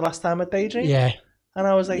couldn't remember the last time I daydreamed. Yeah. And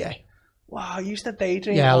I was like, Yeah. wow, I used to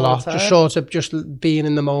daydream Yeah, a all lot. the time. Just sort of just being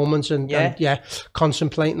in the moment and Yeah.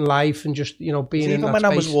 contemplating life and just, being in Even that when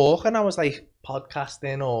space. I was walking, I was like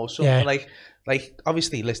podcasting or something. Yeah. Like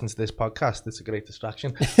obviously listen to this podcast. It's a great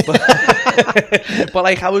distraction. But, but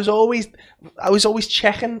like I was always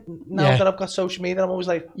checking. Now Yeah. that I've got social media, I'm always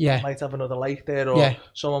like, Yeah. I might have another like there, or Yeah.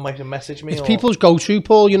 someone might have messaged me. It's or, people's go-to,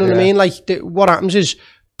 Paul, you know what I Yeah. mean? Like, what happens is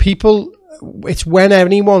people, it's when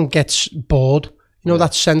anyone gets bored,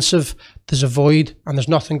 that sense of there's a void and there's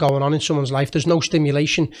nothing going on in someone's life, there's no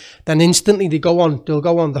stimulation, then instantly they'll go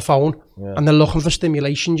on the phone and they're looking for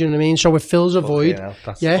stimulation, do you know what I mean? So it fills a void. Yeah,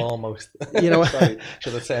 that's Yeah. almost. You know, Sorry,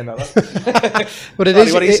 should have said that. but it Sorry,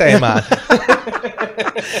 is. what are you saying, man?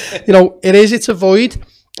 It's a void,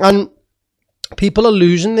 and people are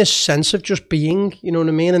losing this sense of just being, you know what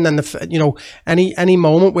I mean? And then any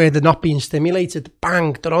moment where they're not being stimulated,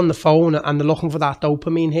 bang, they're on the phone and they're looking for that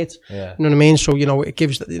dopamine hit. Yeah. You know what I mean? So it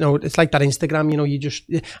gives, it's like that Instagram. You just,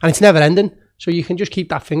 and it's never ending. So you can just keep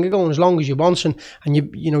that finger going as long as you want, and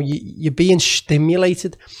you're being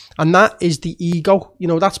stimulated, and that is the ego.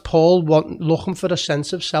 That's Paul looking for a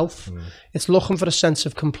sense of self. It's looking for a sense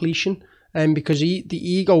of completion, because the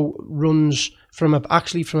ego runs from a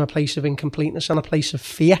place of incompleteness and a place of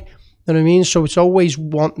fear. You know what I mean? So it's always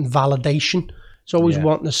wanting validation. It's always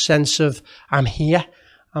wanting a sense of I'm here,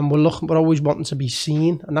 and we're always wanting to be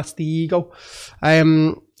seen, and that's the ego.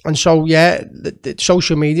 And so, the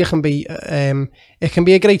social media can be, it can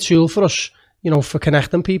be a great tool for us, for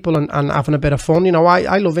connecting people and having a bit of fun.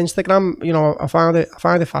 I love Instagram. I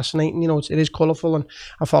find it fascinating. It is colourful, and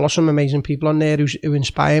I follow some amazing people on there who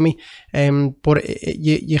inspire me. But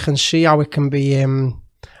you can see how it can be,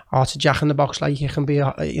 it's a jack in the box. Like, it can be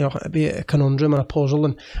a conundrum and a puzzle,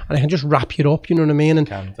 and it can just wrap you up. You know what I mean? And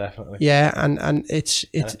Can definitely. yeah, and it's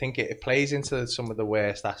And I think it plays into some of the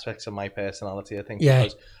worst aspects of my personality. I think Yeah.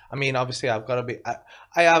 because obviously I've got to be.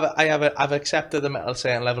 I've accepted a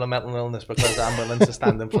certain level of mental illness because I'm willing to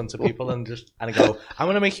stand in front of people and go, I'm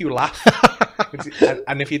going to make you laugh,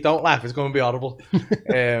 and if you don't laugh, it's going to be horrible.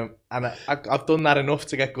 And I've done that enough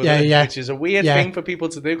to get good at it, which is a weird thing for people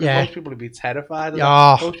to do, because most people would be terrified of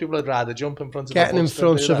that. Most people would rather jump in front of getting in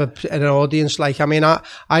front of an audience. Like,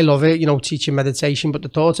 I love it, teaching meditation, but the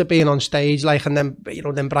thought of being on stage, like, and then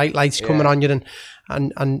then bright lights coming on you,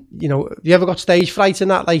 and have you ever got stage fright in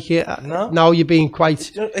that? Like, no, you're being quite.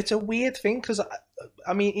 It's a weird thing, because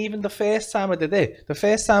even the first time I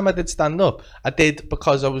did stand up, I did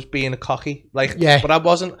because I was being a cocky, but I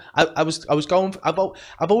wasn't. I was going.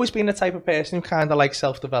 I've always been the type of person who kind of likes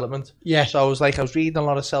self-development. Yeah. So I was reading a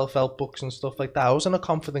lot of self-help books and stuff like that. I wasn't a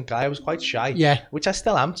confident guy. I was quite shy. Yeah. Which I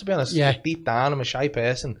still am, to be honest. Yeah. Deep down, I'm a shy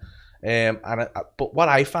person. But what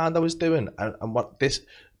I found I was doing, and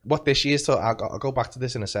what this year, so I'll go back to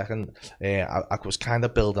this in a second. I was kind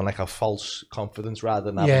of building like a false confidence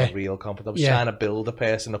rather than having a real confidence. I was trying to build a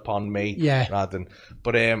person upon me rather than.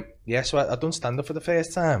 But so I done stand up for the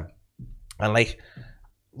first time, and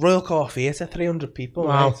Royal Court Theatre, 300 people.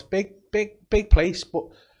 Wow. Right? Big place, but.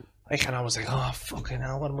 And I was like, oh, fucking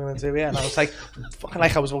hell, what am I going to do here? And I was like,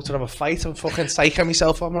 I was about to have a fight. I'm fucking psyching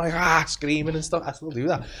myself. I'm like, screaming and stuff. I still do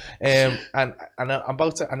that. And I'm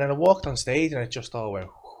about to, and then I walked on stage and it just all went,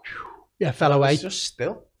 yeah, fell away. it was just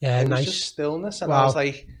still. Yeah, it nice. was just stillness. And I was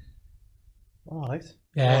like, all right.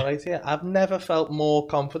 Yeah. All right, yeah. I've never felt more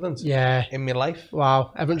confident in my life.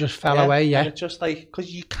 Wow. Everyone just fell away, And it's just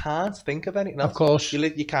because you can't think of anything else. Of course.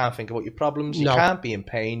 You can't think about your problems. You No. can't be in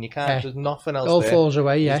pain. You can't, there's nothing else It all there. falls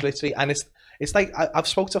away, It's literally, and it's like, I've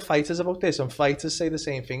spoke to fighters about this, and fighters say the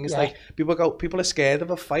same thing. It's like, people are scared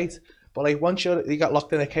of a fight. But once you got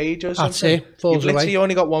locked in a cage or something, That's it. Falls you've literally away.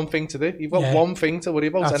 only got one thing to do. You've got one thing to worry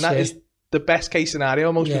about, and that is the best case scenario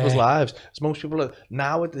in most people's lives. Because most people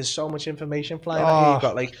now there's so much information flying at you. You've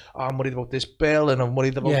got I'm worried about this bill, and I'm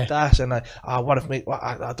worried about that, and what if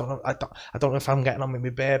I don't know if I'm getting on with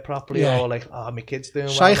my bear properly, or my kids doing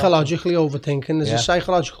psychologically overthinking. There's a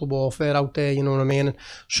psychological warfare out there, you know what I mean? And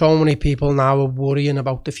so many people now are worrying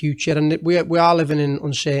about the future, and we are living in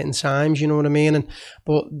uncertain times, you know what I mean?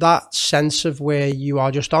 But that sense of where you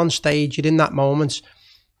are just on stage, you're in that moment,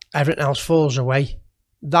 everything else falls away.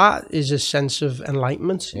 that is a sense of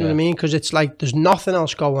enlightenment. You know what I mean? Because it's like there's nothing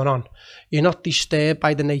else going on. You're not disturbed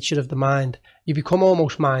by the nature of the mind. You become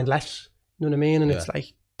almost mindless. You know what I mean? And it's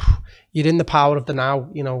like you're in the power of the now.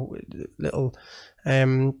 You know, little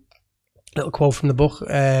quote from the book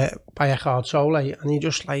by Eckhart Tolle, and you're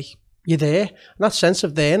just like you're there. And that sense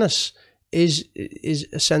of there-ness is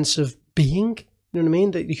a sense of being. You know what I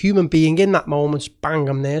mean? The human being in that moment, bang,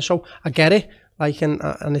 I'm there. So I get it. Like and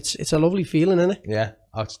it's a lovely feeling, isn't it? Yeah.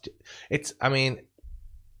 It's I mean,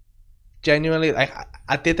 genuinely, like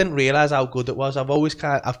I didn't realize how good it was. I've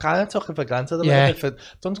kind of took it for granted a little bit.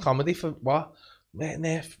 I've done comedy for what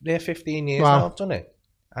near 15 years now. I've done it,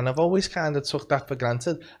 and I've always kind of took that for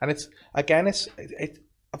granted. And it's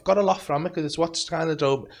I've got a lot from it because it's what's kind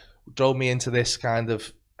of drove me into this kind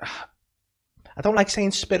of. I don't like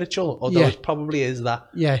saying spiritual, although it probably is that.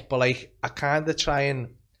 Yeah. But like I kind of try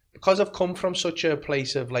and. Because I've come from such a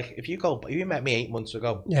place of like, if you met me 8 months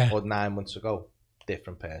ago or 9 months ago,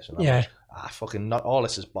 different person. I'm like, fucking not all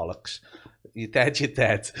this is bollocks. You're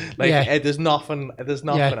dead. Like there's nothing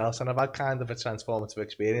else. And I've had kind of a transformative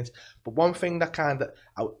experience. But one thing that kind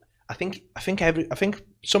of, I think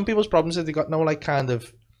some people's problems is they got no like kind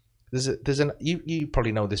of. You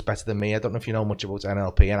probably know this better than me. I don't know if you know much about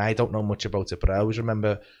NLP, and I don't know much about it, but I always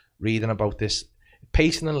remember reading about this.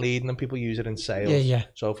 Pacing and leading, and people use it in sales. Yeah.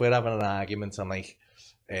 So if we're having an argument and like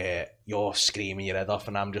you're screaming your head off,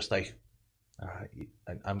 and I'm just like,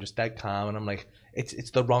 I'm just dead calm, and I'm like,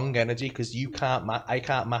 it's the wrong energy because I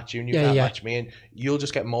can't match you, and you can't match me, and you'll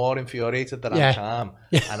just get more infuriated that I'm calm,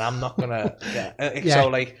 and I'm not gonna. So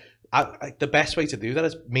like, the best way to do that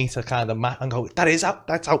is me to kind of match and go, that's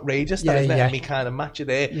outrageous, isn't it? And me kind of match you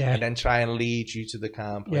there, and then try and lead you to the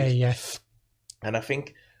calm place. And I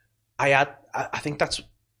think. I think that's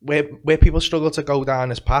where people struggle to go down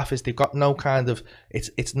this path is they've got no kind of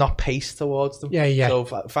it's not paced towards them. So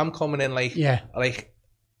if I'm coming in like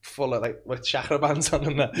full of like with chakra bands on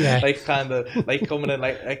and that, like kind of like coming in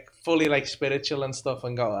like fully like spiritual and stuff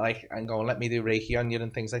and going let me do Reiki on you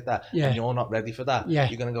and things like that, and you're not ready for that.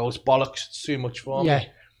 You're gonna go, it's bollocks, it's too much for me.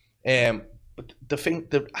 But I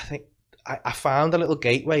think. I found a little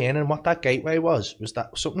gateway in, and what that gateway was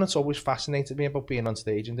that something that's always fascinated me about being on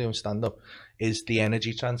stage and doing stand-up is the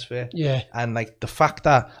energy transfer. And like the fact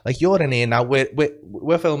that like you're in here now,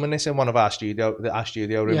 we're filming this in one of our studio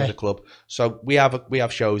room at the club. So we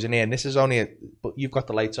have shows in here, and this is only but you've got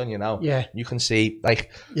the lights on you now. You can see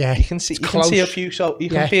you can see a few, so you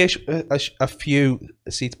can see a few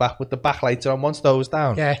seats back with the backlights on. Once those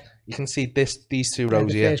down, you can see these two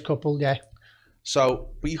rows here. First couple, So,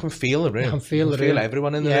 but you can feel the room. You can feel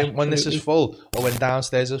everyone in the room. When this is full, or when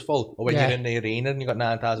downstairs is full, or when you're in the arena and you've got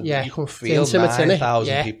 9,000 people, you can feel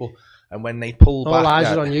 9,000 people. And when they pull back, all eyes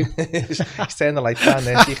are on you. Just turn the lights down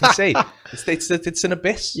there so you can see. It's an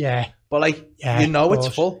abyss. But like, you know it's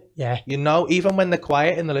full. You know, even when they're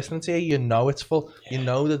quiet and they're listening to you, you know it's full. You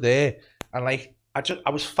know they're there. And like, I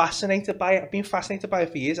was fascinated by it. I've been fascinated by it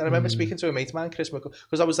for years. And I remember speaking to a mate of mine, Chris McCall,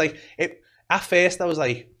 because I was like, at first I was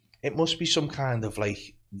like, it must be some kind of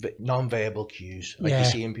like non-verbal cues, like you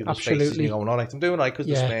see in people's faces and you're going, all right, I'm doing right because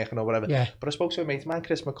they're smirking or whatever. But I spoke to a mate of mine,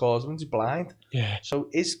 Chris McCall, and he's blind.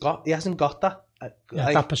 So he hasn't got that.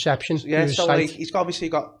 Like, that perception. So like, he's obviously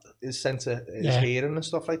got his sense of his hearing and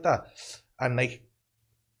stuff like that. And like,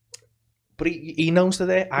 but he knows they're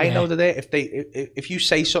there. I know they're there. If you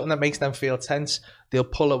say something that makes them feel tense, they'll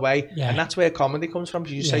pull away. And that's where comedy comes from.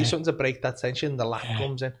 Because you say something to break that tension, the laugh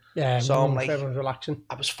comes in. So I'm like, everyone's relaxing.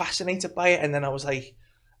 I was fascinated by it, and then I was like,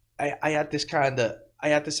 I had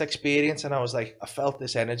this experience, and I was like, I felt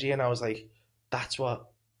this energy, and I was like,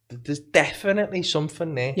 there's definitely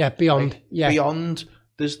something there. Beyond. Like, beyond.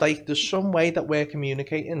 There's some way that we're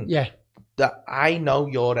communicating. That I know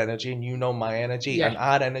your energy and you know my energy, and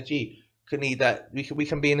our energy can either we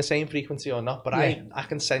can be in the same frequency or not, but I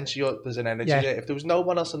can sense there's an energy there. If there was no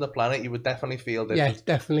one else on the planet, you would definitely feel different.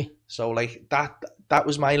 Definitely. So like that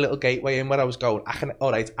was my little gateway in where I was going, I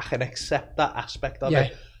can accept that aspect of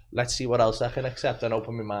it. Let's see what else I can accept and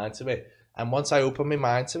open my mind to it. And once I open my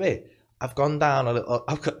mind to it, I've gone down a little.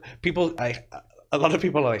 I've got people a lot of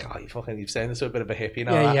people are like, oh, you've saying this a bit of a hippie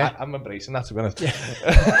now. I'm embracing that, to be honest.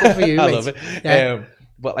 Good for you, I mate. love it.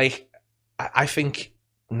 But like I think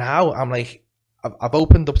now I'm like, I've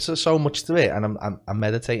opened up to so much to it, and I'm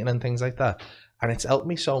meditating and things like that, and it's helped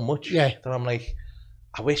me so much that I'm like,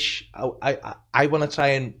 I wish I want to try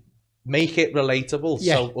and make it relatable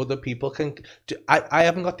so other people can. I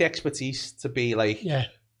haven't got the expertise to be like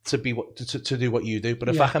to be to do what you do. But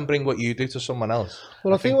if I can bring what you do to someone else,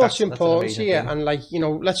 well, I think what's important here, thing. and like, you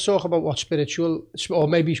know, let's talk about what spiritual, or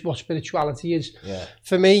maybe what spirituality is. Yeah.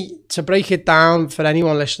 For me, to break it down for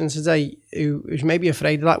anyone listening today who's maybe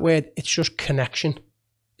afraid of that word, it's just connection.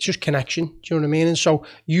 It's just connection. Do you know what I mean? And so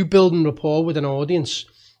you building rapport with an audience,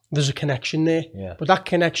 there's a connection there. Yeah. But that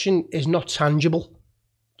connection is not tangible.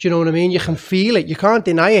 Do you know what I mean? You can feel it. You can't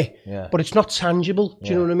deny it. Yeah. But it's not tangible. Do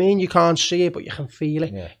you know what I mean? You can't see it, but you can feel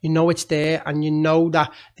it. Yeah. You know it's there, and you know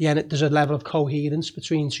that there's a level of coherence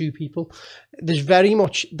between two people. There's very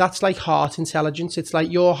much, that's like heart intelligence. It's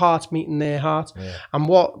like your heart meeting their heart. Yeah. And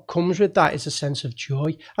what comes with that is a sense of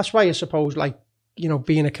joy. That's why I suppose, like, you know,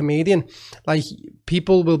 being a comedian, like,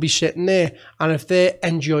 people will be sitting there, and if they're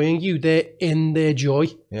enjoying you, they're in their joy.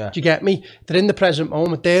 Yeah. Do you get me? They're in the present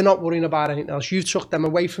moment. They're not worrying about anything else. You've took them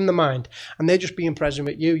away from the mind, and they're just being present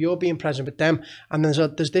with you. You're being present with them, and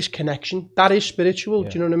there's this connection that is spiritual. Do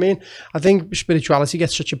you know what I mean? I think spirituality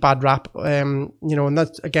gets such a bad rap, you know, and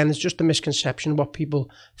that, again, it's just a misconception of what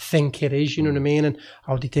people think it is. You know what I mean? And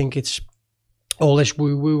how they think it's all this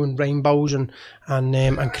woo-woo and rainbows and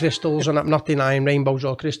crystals, and I'm not denying rainbows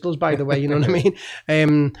or crystals, by the way, you know what I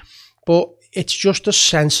mean? But it's just a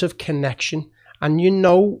sense of connection, and you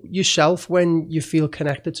know yourself when you feel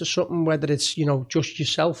connected to something, whether it's, you know, just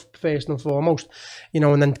yourself first and foremost, you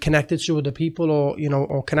know, and then connected to other people, or, you know,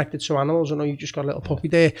 or connected to animals. I know you just got a little puppy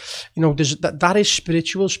there, you know, there's that is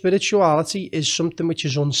spiritual. Spirituality is something which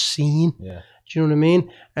is unseen. Yeah. Do you know what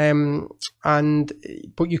I mean?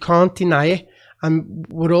 But you can't deny it. And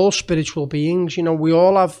we're all spiritual beings, you know. We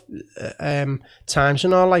all have times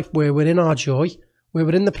in our life where we're in our joy, where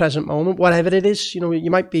we're in the present moment, whatever it is. You know, you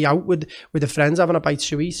might be out with the friends having a bite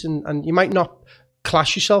to eat, and you might not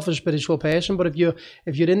class yourself as a spiritual person, but if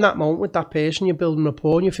you're in that moment with that person, you're building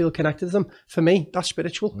rapport and you feel connected to them, for me, that's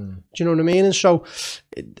spiritual. Do you know what I mean? And so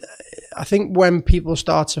I think when people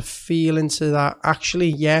start to feel into that, actually,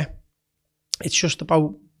 yeah, it's just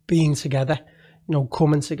about being together, you know,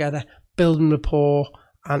 coming together, building rapport,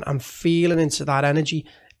 and feeling into that energy.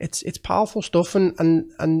 It's powerful stuff, and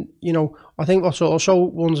you know, I think what's also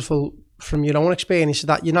wonderful from your own experience is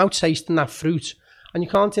that you're now tasting that fruit, and you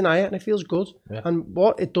can't deny it, and it feels good. Yeah. And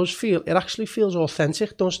what it does feel, it actually feels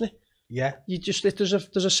authentic, doesn't it? Yeah. You just, there's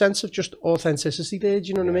a sense of just authenticity there. Do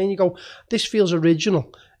you know what I mean? You go, this feels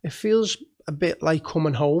original. It feels a bit like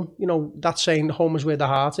coming home. You know, that saying, home is where the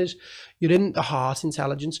heart is. You're in the heart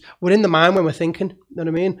intelligence. We're in the mind when we're thinking, you know what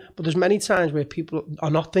I mean? But there's many times where people are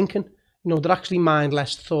not thinking. You know, they're actually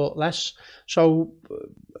mindless, thoughtless. So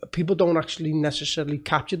people don't actually necessarily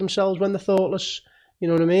capture themselves when they're thoughtless. You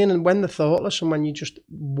know what I mean? And when they're thoughtless and when you're just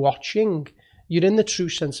watching, you're in the true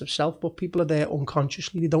sense of self, but people are there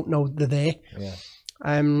unconsciously. They don't know they're there. Yeah.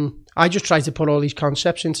 I just try to put all these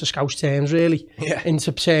concepts into Scouse terms, really. Yeah.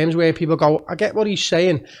 Into terms where people go, I get what he's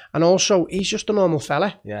saying. And also, he's just a normal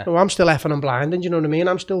fella. Yeah. So I'm still effing and blinding, you know what I mean?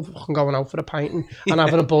 I'm still fucking going out for a pint and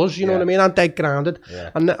having a buzz, you know what I mean? I'm dead grounded. Yeah.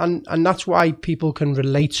 And that's why people can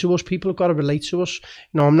relate to us. People have got to relate to us.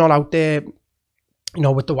 You know, I'm not out there, you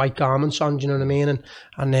know, with the white garments on, do you know what I mean?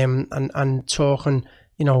 And talking,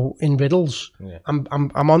 you know, in riddles. Yeah. I'm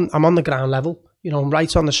on the ground level. You know, I'm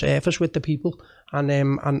right on the surface with the people, and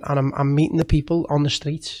I'm meeting the people on the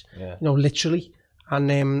streets. Yeah. You know, literally, and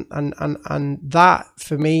that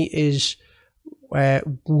for me is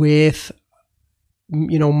worth,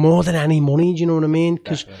 you know, more than any money. Do you know what I mean?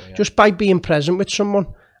 Because just by being present with someone,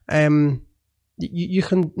 you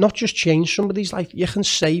can not just change somebody's life, you can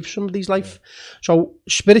save somebody's life. Yeah. So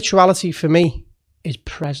spirituality for me is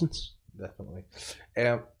presence. Definitely.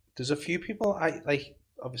 There's a few people I like.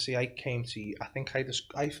 Obviously, I came to you. I think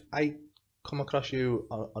I come across you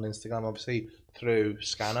on Instagram, obviously through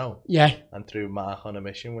Scano, yeah, and through Mark on a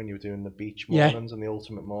Mission when you were doing the beach mornings and the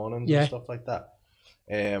ultimate mornings and stuff like that.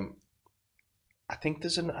 I think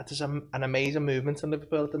there's an amazing movement in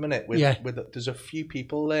Liverpool at the minute. There's a few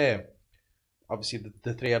people there. Obviously,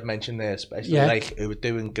 the three I've mentioned there, especially like who are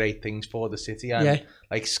doing great things for the city, and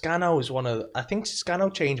like Scano is I think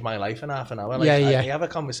Scano changed my life in half an hour. Like, I have a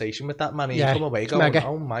conversation with that man, and you come away going,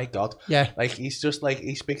 "Oh my god!" Yeah, like he's just like,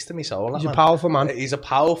 he speaks to me soul. He's a powerful man. He's a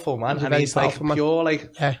powerful man, and he's like pure,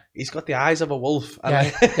 like he's got the eyes of a wolf.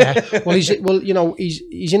 And Well, you know,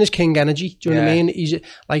 he's in his king energy. Do you know what I mean?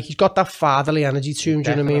 He's got that fatherly energy to him.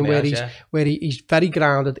 Do you know what I mean? Where he's very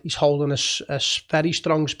grounded. He's holding a very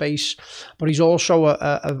strong space, but he's also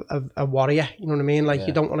a warrior, you know what I mean? Like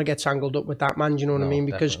you don't want to get tangled up with that man, do you know what I mean?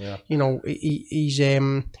 Because you know, he's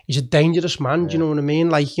a dangerous man, do you know what I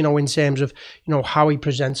mean? Like, you know, in terms of, you know, how he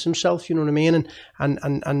presents himself, you know what I mean?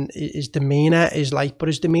 And his demeanor is like, but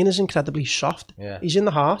his demeanor is incredibly soft. He's in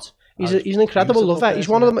the heart. He's an incredible lover. He's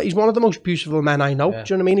one of the most beautiful men I know. Yeah.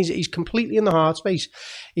 Do you know what I mean? He's completely in the heart space.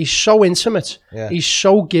 He's so intimate. Yeah. He's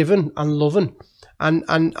so giving and loving.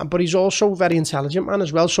 But he's also a very intelligent man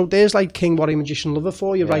as well. So there's like King, Warrior, Magician, Lover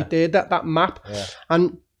for you right there. That map. Yeah.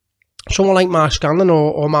 And someone like Mark Scanlon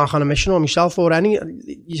or Mark on a Mission or myself or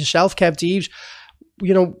yourself, Kev Deeves,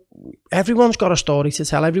 you know, everyone's got a story to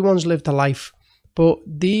tell. Everyone's lived a life. But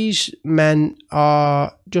these men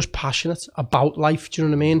are just passionate about life. Do you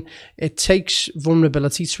know what I mean? It takes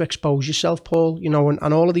vulnerability to expose yourself, Paul. You know,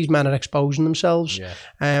 and all of these men are exposing themselves. Yeah.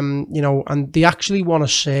 You know, and they actually want to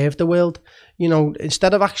serve the world. You know,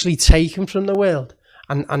 instead of actually taking from the world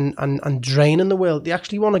and draining the world, they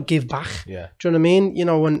actually want to give back. Yeah. Do you know what I mean? You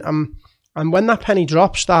know, and when that penny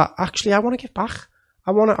drops, that actually I want to give back.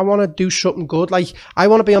 I want to do something good. Like I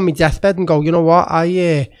want to be on my deathbed and go, you know what?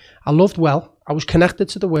 I loved well. I was connected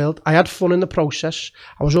to the world. I had fun in the process.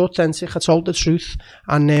 I was authentic. I told the truth,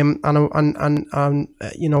 and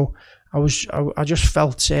you know, I just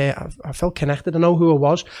felt I felt connected. I know who I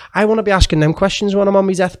was. I want to be asking them questions when I'm on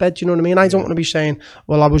my deathbed. Do you know what I mean? I don't want to be saying,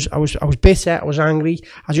 well, I was bitter. I was angry.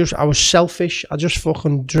 I was selfish. I just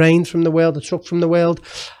fucking drained from the world. I took from the world.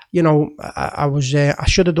 You know, I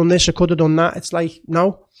should have done this. I could have done that. It's like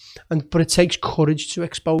no. But it takes courage to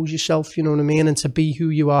expose yourself, you know what I mean, and to be who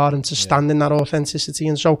you are and to stand in that authenticity.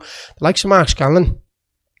 And so, the likes of Mark Scanlon,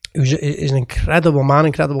 is an incredible man,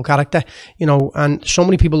 incredible character, you know, and so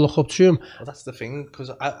many people look up to him. Well, that's the thing,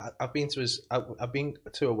 because I've been to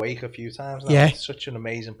a wake a few times now. Yeah. It's such an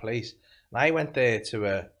amazing place. And I went there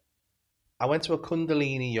I went to a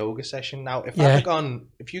Kundalini yoga session. Now, if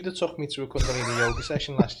you'd have took me to a Kundalini yoga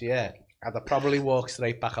session last year, I'd have probably walked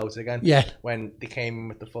straight back out again. Yeah. When they came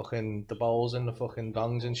with the bowls and the fucking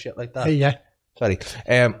dongs and shit like that. Yeah. Sorry.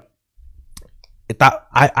 I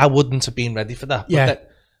wouldn't have been ready for that. But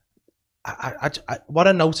what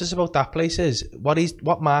I notice about that place is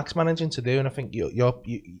what Mark's managing to do, and I think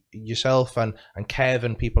yourself and Kev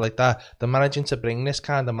and people like that, they're managing to bring this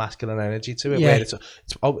kind of masculine energy to it. Yeah.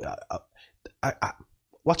 Where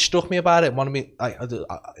what struck me about it,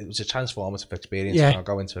 it was a transformative experience. Yeah. And I'll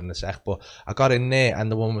go into it in a sec, but I got in there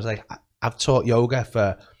and the woman was like, I've taught yoga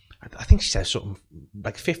for, I think she said something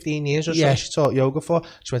like 15 years or so. Yeah. She taught yoga for.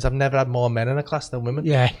 She went, I've never had more men in a class than women.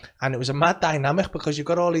 Yeah. And it was a mad dynamic because you've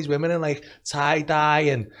got all these women in like tie-dye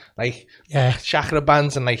and like chakra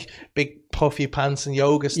bands and like big puffy pants and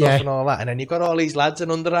yoga stuff and all that. And then you've got all these lads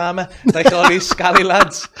in Under Armour, like all these scally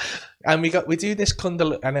lads. And we do this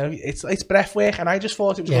Kundalini, and it's breath work, and I just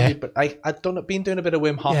thought it was going to be, but I'd been doing a bit of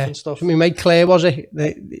Wim Hof and stuff. I mean, mate, Claire, was it?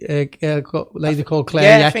 The lady called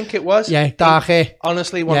Claire, yeah. I think it was. Yeah, dark hair.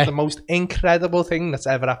 Honestly, one of the most incredible things that's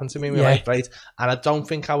ever happened to me in my life, right? And I don't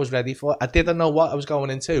think I was ready for it. I didn't know what I was going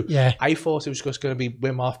into. Yeah. I thought it was just going to be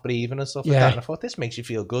Wim Hof breathing and stuff like that, and I thought, this makes you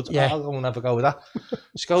feel good. Yeah. I'll go and have a go with that.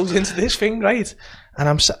 Just goes into this thing, right? And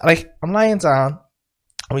I'm lying down,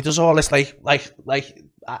 and we does all this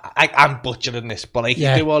I'm butchering this, but like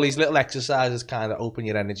you do all these little exercises, kind of open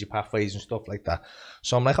your energy pathways and stuff like that.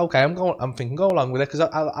 So I'm like, okay, I'm thinking go along with it because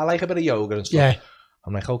I like a bit of yoga and stuff. Yeah.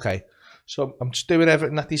 I'm like, okay. So I'm just doing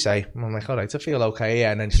everything that they say. And I'm like, all right, I feel okay.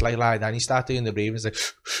 Yeah. And then just like lie down, you start doing the breathing. It's like,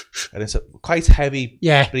 and it's quite heavy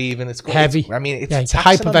breathing. It's quite heavy. It's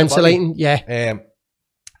hyperventilating. Yeah.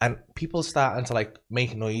 And people starting to like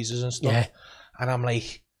make noises and stuff. Yeah. And I'm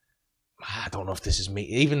like, I don't know if this is me.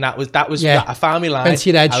 Even that was I found me line.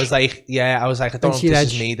 I was like, I don't know if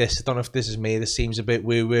this is me. I don't know if this is me. This seems a bit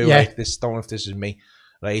woo woo. Like this, don't know if this is me,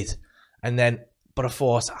 right? And then, but I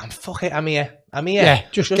thought, I'm here. Yeah,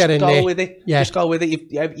 just get in go there. With it. Yeah, just go with it.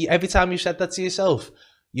 Every time you've said that to yourself,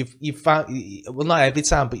 you've found, well, not every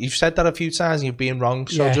time, but you've said that a few times and you've been wrong.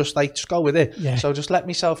 So just go with it. Yeah. So just let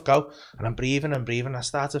myself go. And I'm breathing. I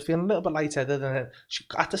started feeling a little bit lightheaded. And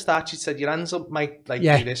at the start, she said, your hands up, Mike, like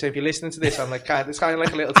do this. So if you're listening to this, I'm like, it's kind of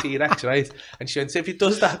like a little T-Rex, right? And she went, if he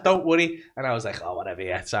does that, don't worry. And I was like, oh, whatever,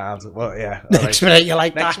 yeah, it sounds, well, yeah. Next minute, you're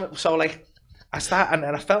like that. So like, I started,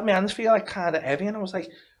 and I felt my hands feel like kind of heavy. And I was like,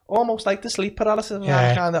 almost like the sleep paralysis.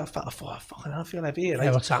 Yeah. I thought, fucking, I feel heavy. Right?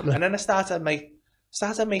 Yeah, what's happening? And then I started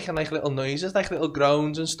making like little noises, like little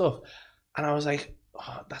groans and stuff, and I was like,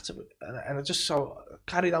 oh, and I just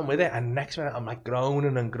carried on with it, and next minute I'm like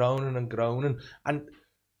groaning, and the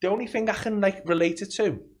only thing I can like relate it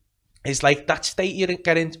to is like that state you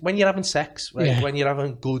get in when you're having sex, right? Yeah. When you're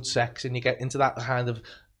having good sex and you get into that kind of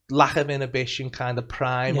lack of inhibition, kind of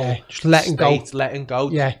primal, just letting go.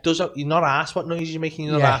 Yeah, you're not asked what noise you're making.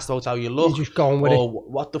 You're not asked about how you look. You're just going with it.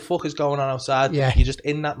 What the fuck is going on outside? Yeah, you're just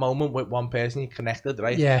in that moment with one person. You're connected,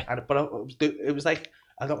 right? Yeah. But it was like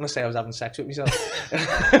I'm not going to say I was having sex with myself.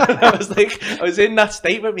 I was in that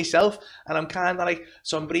state with myself, and I'm kind of like,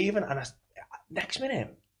 so I'm breathing, and next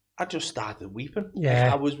minute, I just started weeping. Yeah.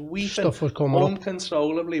 Like, I was weeping. Stuff was coming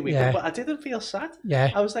uncontrollably weeping. Yeah. But I didn't feel sad.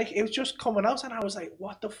 Yeah. I was like, it was just coming out, and I was like,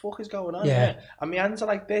 what the fuck is going on Yeah. here? And my hands are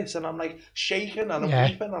like this, and I'm like shaking, and I'm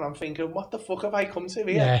Yeah. weeping, and I'm thinking, what the fuck have I come to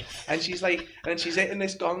here? Yeah. And she's like, and she's hitting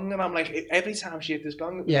this gong, and I'm like, every time she hit this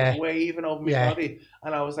gong, it was Yeah. waving over my Yeah. body.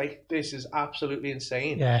 And I was like, this is absolutely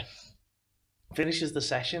insane. Yeah. Finishes the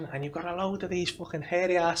session, and you've got a load of these fucking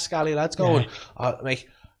hairy ass scally lads going, like,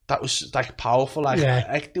 that was like powerful, like,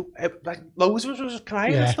 like loads of us was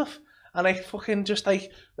crying and stuff, and like fucking just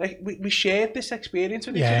like we shared this experience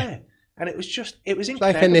with each other, and it was incredible.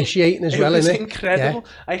 Like initiating as well, isn't it? It was incredible.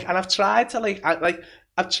 Like, and I've tried to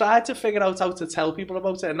I've tried to figure out how to tell people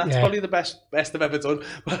about it, and that's probably the best I've ever done.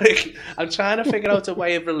 But like, I'm trying to figure out a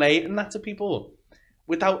way of relating that to people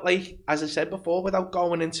without, like, as I said before, without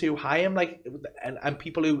going in too high. I'm like, and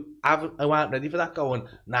people who aren't ready for that going,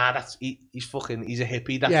 nah, he's a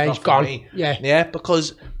hippie. That's not he's for gone. me. Yeah,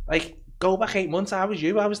 because like, go back 8 months, I was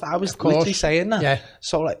literally saying that. Yeah.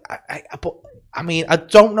 So like, I mean, I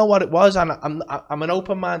don't know what it was, and I'm an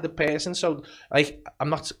open-minded person, so like, I'm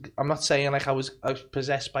not saying like I was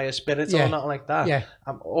possessed by a spirit or nothing like that. Yeah.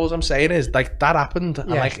 All I'm saying is, like, that happened, and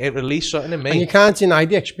like, it released something in me. And you can't deny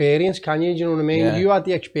the experience, can you? Do you know what I mean? Yeah. You had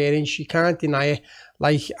the experience, you can't deny it.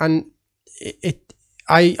 Like, and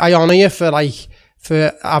I honour you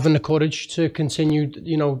for having the courage to continue,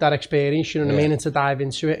 you know, that experience, you know what I mean, and to dive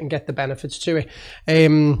into it and get the benefits to it.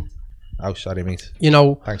 Oh, sorry, mate. You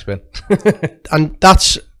know, Thanks, Ben. and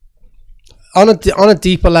that's on a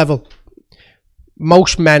deeper level.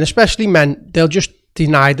 Most men, especially men, they'll just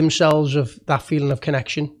deny themselves of that feeling of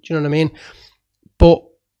connection. Do you know what I mean? But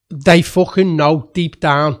they fucking know deep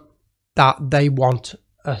down that they want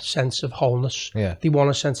a sense of wholeness. Yeah. They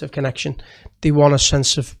want a sense of connection. They want a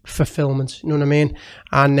sense of fulfillment. You know what I mean?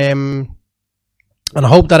 And I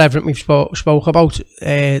hope that everything we've spoke about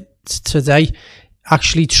today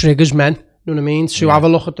actually triggers men, you know what I mean, to have a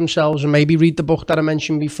look at themselves and maybe read the book that I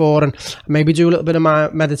mentioned before, and maybe do a little bit of my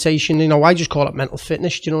meditation. You know, I just call it mental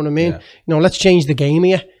fitness. Do you know what I mean? You know, let's change the game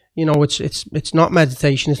here. You know, it's not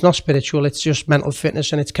meditation, it's not spiritual, it's just mental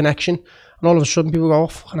fitness and it's connection. And all of a sudden people go, oh,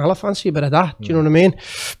 fucking hell, I fancy a bit of that. Do you know what I mean?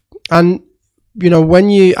 And, you know, when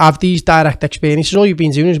you have these direct experiences, all you've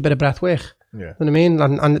been doing is a bit of breath work. Yeah. You know what I mean?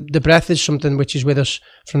 And the breath is something which is with us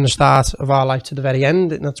from the start of our life to the very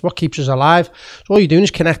end, and that's what keeps us alive. So all you're doing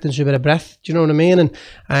is connecting to a bit of breath. Do you know what I mean?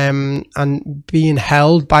 And being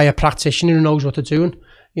held by a practitioner who knows what they're doing.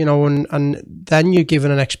 You know, and then you're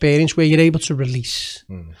given an experience where you're able to release.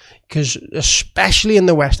 Because especially in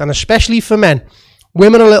the West, and especially for men,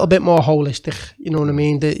 women are a little bit more holistic. You know what I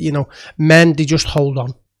mean? You know, men, they just hold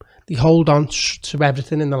on. They hold on to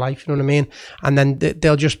everything in their life, you know what I mean? And then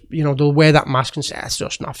they'll just, you know, they'll wear that mask and say, it's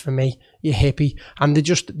just not for me, you hippie. And they're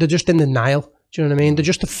just in denial, do you know what I mean? They're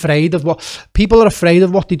just afraid of people are afraid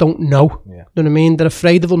of what they don't know. You know what I mean? They're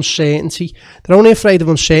afraid of uncertainty. They're only afraid of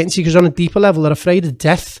uncertainty because on a deeper level, they're afraid of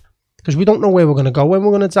death. Because we don't know where we're going to go when we're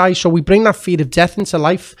going to die. So we bring that fear of death into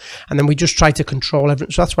life, and then we just try to control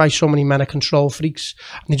everything. So that's why so many men are control freaks.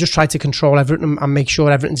 And they just try to control everything and make sure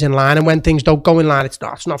everything's in line. And when things don't go in line, it's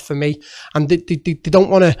not for me. And they don't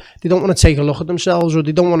want to take a look at themselves, or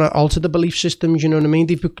they don't want to alter the belief systems. You know what I mean?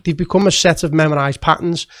 They've become a set of memorized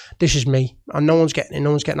patterns. This is me, and no one's getting in, no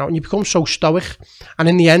one's getting out. And you become so stoic. And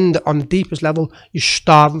in the end, on the deepest level, you're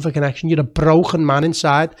starving for connection. You're a broken man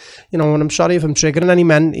inside. You know, and I'm sorry if I'm triggering any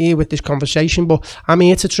men here with this conversation, but I'm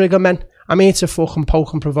here to trigger men. I'm here to fucking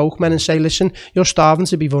poke and provoke men and say, listen, you're starving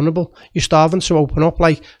to be vulnerable. You're starving to open up.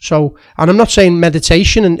 Like, so, and I'm not saying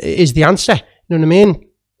meditation is the answer. You know what I mean?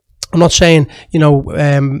 I'm not saying, you know,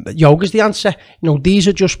 yoga's the answer. You know, these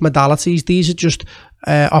are just modalities. These are just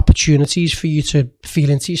opportunities for you to feel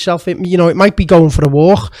into yourself. You know, it might be going for a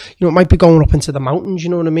walk. You know, it might be going up into the mountains. You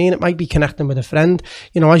know what I mean? It might be connecting with a friend.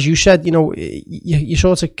 You know, as you said, you know, you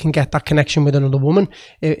sort of can get that connection with another woman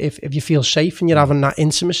if you feel safe and you're having that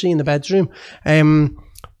intimacy in the bedroom.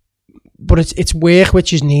 But it's work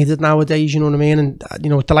which is needed nowadays, you know what I mean? And, you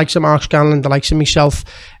know, the likes of Mark Scanlon, the likes of myself,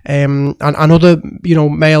 and other, you know,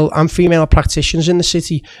 male and female practitioners in the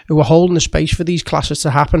city who are holding the space for these classes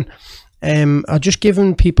to happen, are just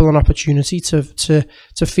giving people an opportunity to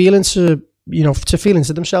feel into, you know, to feel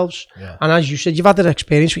into themselves. Yeah. And as you said, you've had that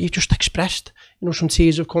experience where you've just expressed, you know, some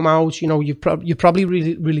tears have come out, you know, you've probably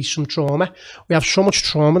released some trauma. We have so much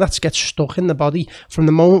trauma that gets stuck in the body from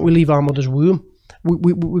the moment we leave our mother's womb.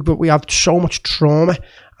 We have so much trauma,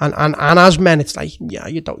 and as men, it's like, yeah,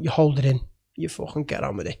 you hold it in, you fucking get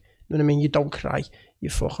on with it. You know what I mean? You don't cry, you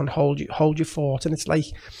fucking hold your fort, and it's like,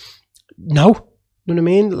 no, you know what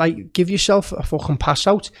I mean? Like, give yourself a fucking pass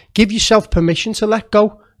out, give yourself permission to let go,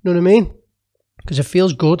 you know what I mean? Because it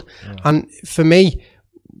feels good. And for me,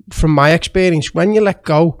 from my experience, when you let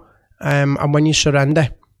go and when you surrender,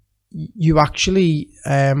 you actually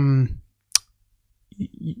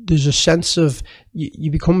there's a sense of you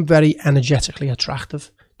become very energetically attractive.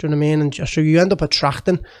 Do you know what I mean? And so you end up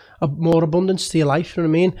attracting more abundance to your life. You know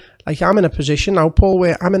what I mean? Like, I'm in a position now, Paul,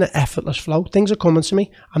 where I'm in an effortless flow. Things are coming to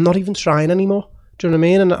me. I'm not even trying anymore. Do you know what I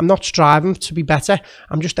mean? And I'm not striving to be better.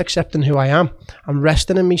 I'm just accepting who I am. I'm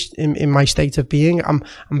resting in my state of being. I'm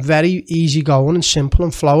very easygoing and simple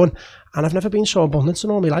and flowing. And I've never been so abundant in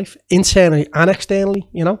all my life, internally and externally,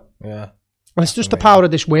 you know? Yeah. And it's just the power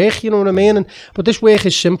of this work, you know what I mean? But this work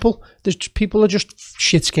is simple. People are just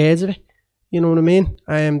shit scared of it. You know what I mean?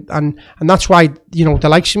 And that's why, you know, the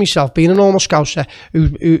likes of myself, being an normal Scouser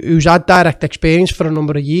who's had direct experience for a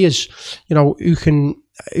number of years, you know, who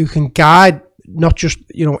can guide not just,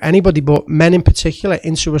 you know, anybody, but men in particular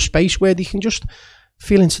into a space where they can just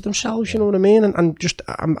feel into themselves, you know what I mean?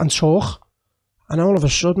 And talk. And all of a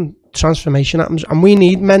sudden, transformation happens. And we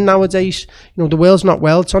need men nowadays. You know, the world's not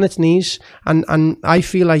well, it's on its knees. And I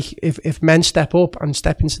feel like if men step up and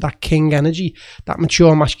step into that king energy, that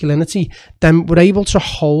mature masculinity, then we're able to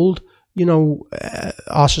hold, you know,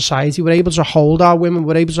 our society. We're able to hold our women.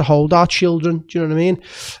 We're able to hold our children. Do you know what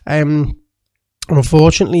I mean?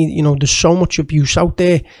 Unfortunately, you know, there's so much abuse out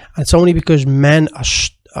there. And it's only because men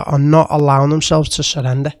are not allowing themselves to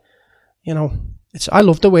surrender, you know. I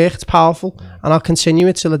love the work, it's powerful, and I'll continue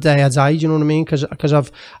it till the day I die, do you know what I mean? Because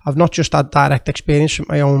I've not just had direct experience with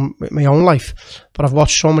my own life, but I've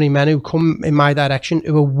watched so many men who come in my direction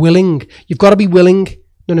who are willing. You've got to be willing, you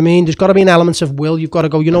know what I mean? There's got to be an element of will. You've got to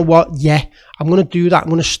go, you know what, yeah, I'm going to do that. I'm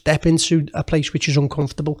going to step into a place which is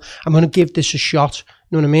uncomfortable. I'm going to give this a shot,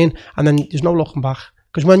 you know what I mean? And then there's no looking back.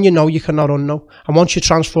 Because when you know, you cannot unknow. And once you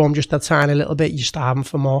transform just a tiny little bit, you're starving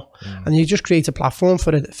for more. And you just create a platform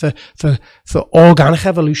for organic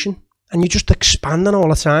evolution. And you're just expanding all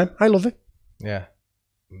the time. I love it. Yeah.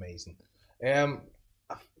 Amazing.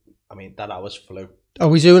 I mean, that hour's flew. Are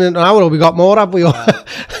we doing it an hour or we got more, have we?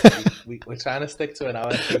 We're trying to stick to an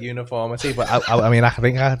hour for uniformity, but I mean, I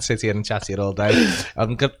think I could sit here and chat to you all day.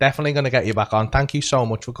 I'm definitely going to get you back on. Thank you so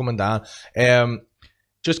much for coming down.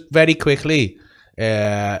 Just very quickly,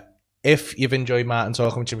 if you've enjoyed Martin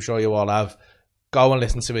talking, which I'm sure you all have, go and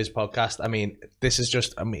listen to his podcast. I mean, this is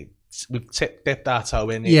just, I mean, we've dipped our toe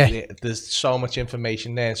in. Yeah. There's so much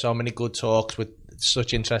information there, so many good talks with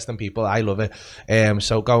such interesting people. I love it.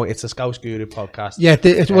 So go, it's a Scouse Guru podcast. Yeah,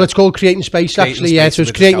 it's called Creating Space, actually. Yeah, so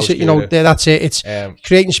it's creating, you know, that's it. It's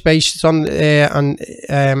Creating Space. It's on, and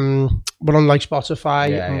we're on like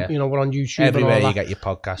Spotify, and, you know, we're on YouTube. Everywhere and all you get your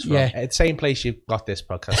podcast from. Yeah. It's the same place you got this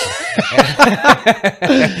podcast from.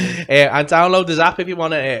 And download this app if you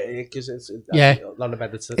want to, because it's a lot of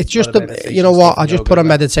meditation. It's just, you know what, I just put a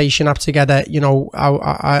meditation app together. You know,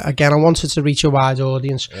 I wanted to reach a wide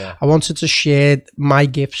audience. Yeah. I wanted to share my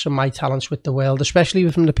gifts and my talents with the world, especially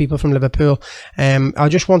from the people from Liverpool. I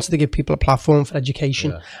just wanted to give people a platform for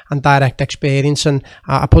education and direct experience. And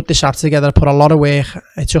I put this app together. I put a lot of work.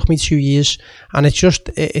 It took me 2 years. And it's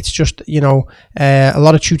just, you know, a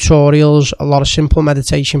lot of tutorials, a lot of simple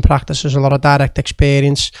meditation practices, a lot of direct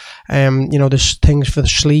experience. You know, there's things for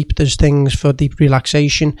sleep, there's things for deep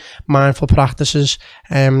relaxation, mindful practices,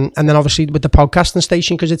 and then obviously with the podcasting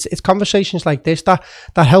station, because it's conversations like this that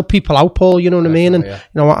help people out, Paul. You know what I mean? And you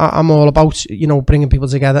know, I'm all about, you know, bringing people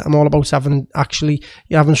together. I'm all about having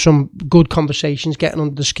some good conversations, getting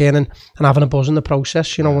under the skin, and having a buzz in the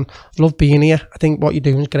process. You know, and I love being here. I think what you're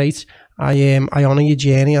doing is great. I honour your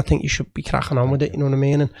journey. I think you should be cracking on with it. You know what I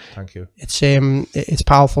mean? And thank you. It's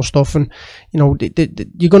powerful stuff, and you know,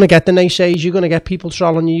 you're going to get the naysayers. You're going to get people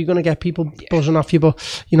trolling you. You're going to get people buzzing off you,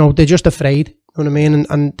 but you know, they're just afraid. You know what I mean?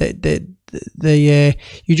 And they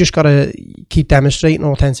you just got to keep demonstrating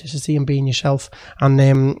authenticity and being yourself.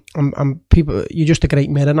 And people, you're just a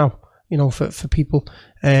great mirror now. You know, for people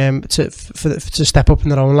to step up in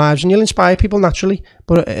their own lives, and you'll inspire people naturally.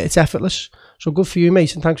 But it's effortless. So good for you,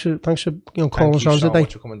 mate, and thanks for you know, calling us on today. Thank you so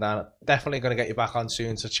much for coming down. Definitely going to get you back on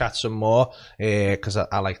soon to chat some more, because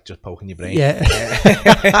I like just poking your brain. Yeah.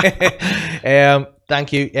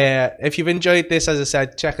 Thank you. If you've enjoyed this, as I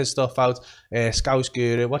said, check his stuff out. Scouse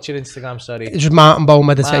Guru. What's your Instagram? Sorry. It's just Martin Bowen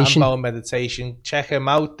Meditation. Martin Bowen Meditation. Check him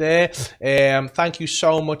out there. Thank you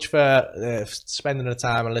so much for spending the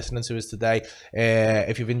time and listening to us today.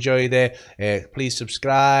 if you've enjoyed it, please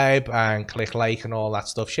subscribe and click like and all that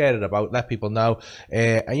stuff. Share it about, let people know.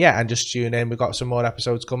 And just tune in. We've got some more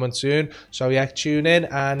episodes coming soon. So yeah, tune in,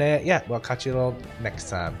 and we'll catch you all next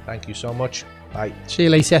time. Thank you so much. Bye. See you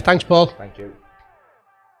later. Thanks, Paul. Thank you.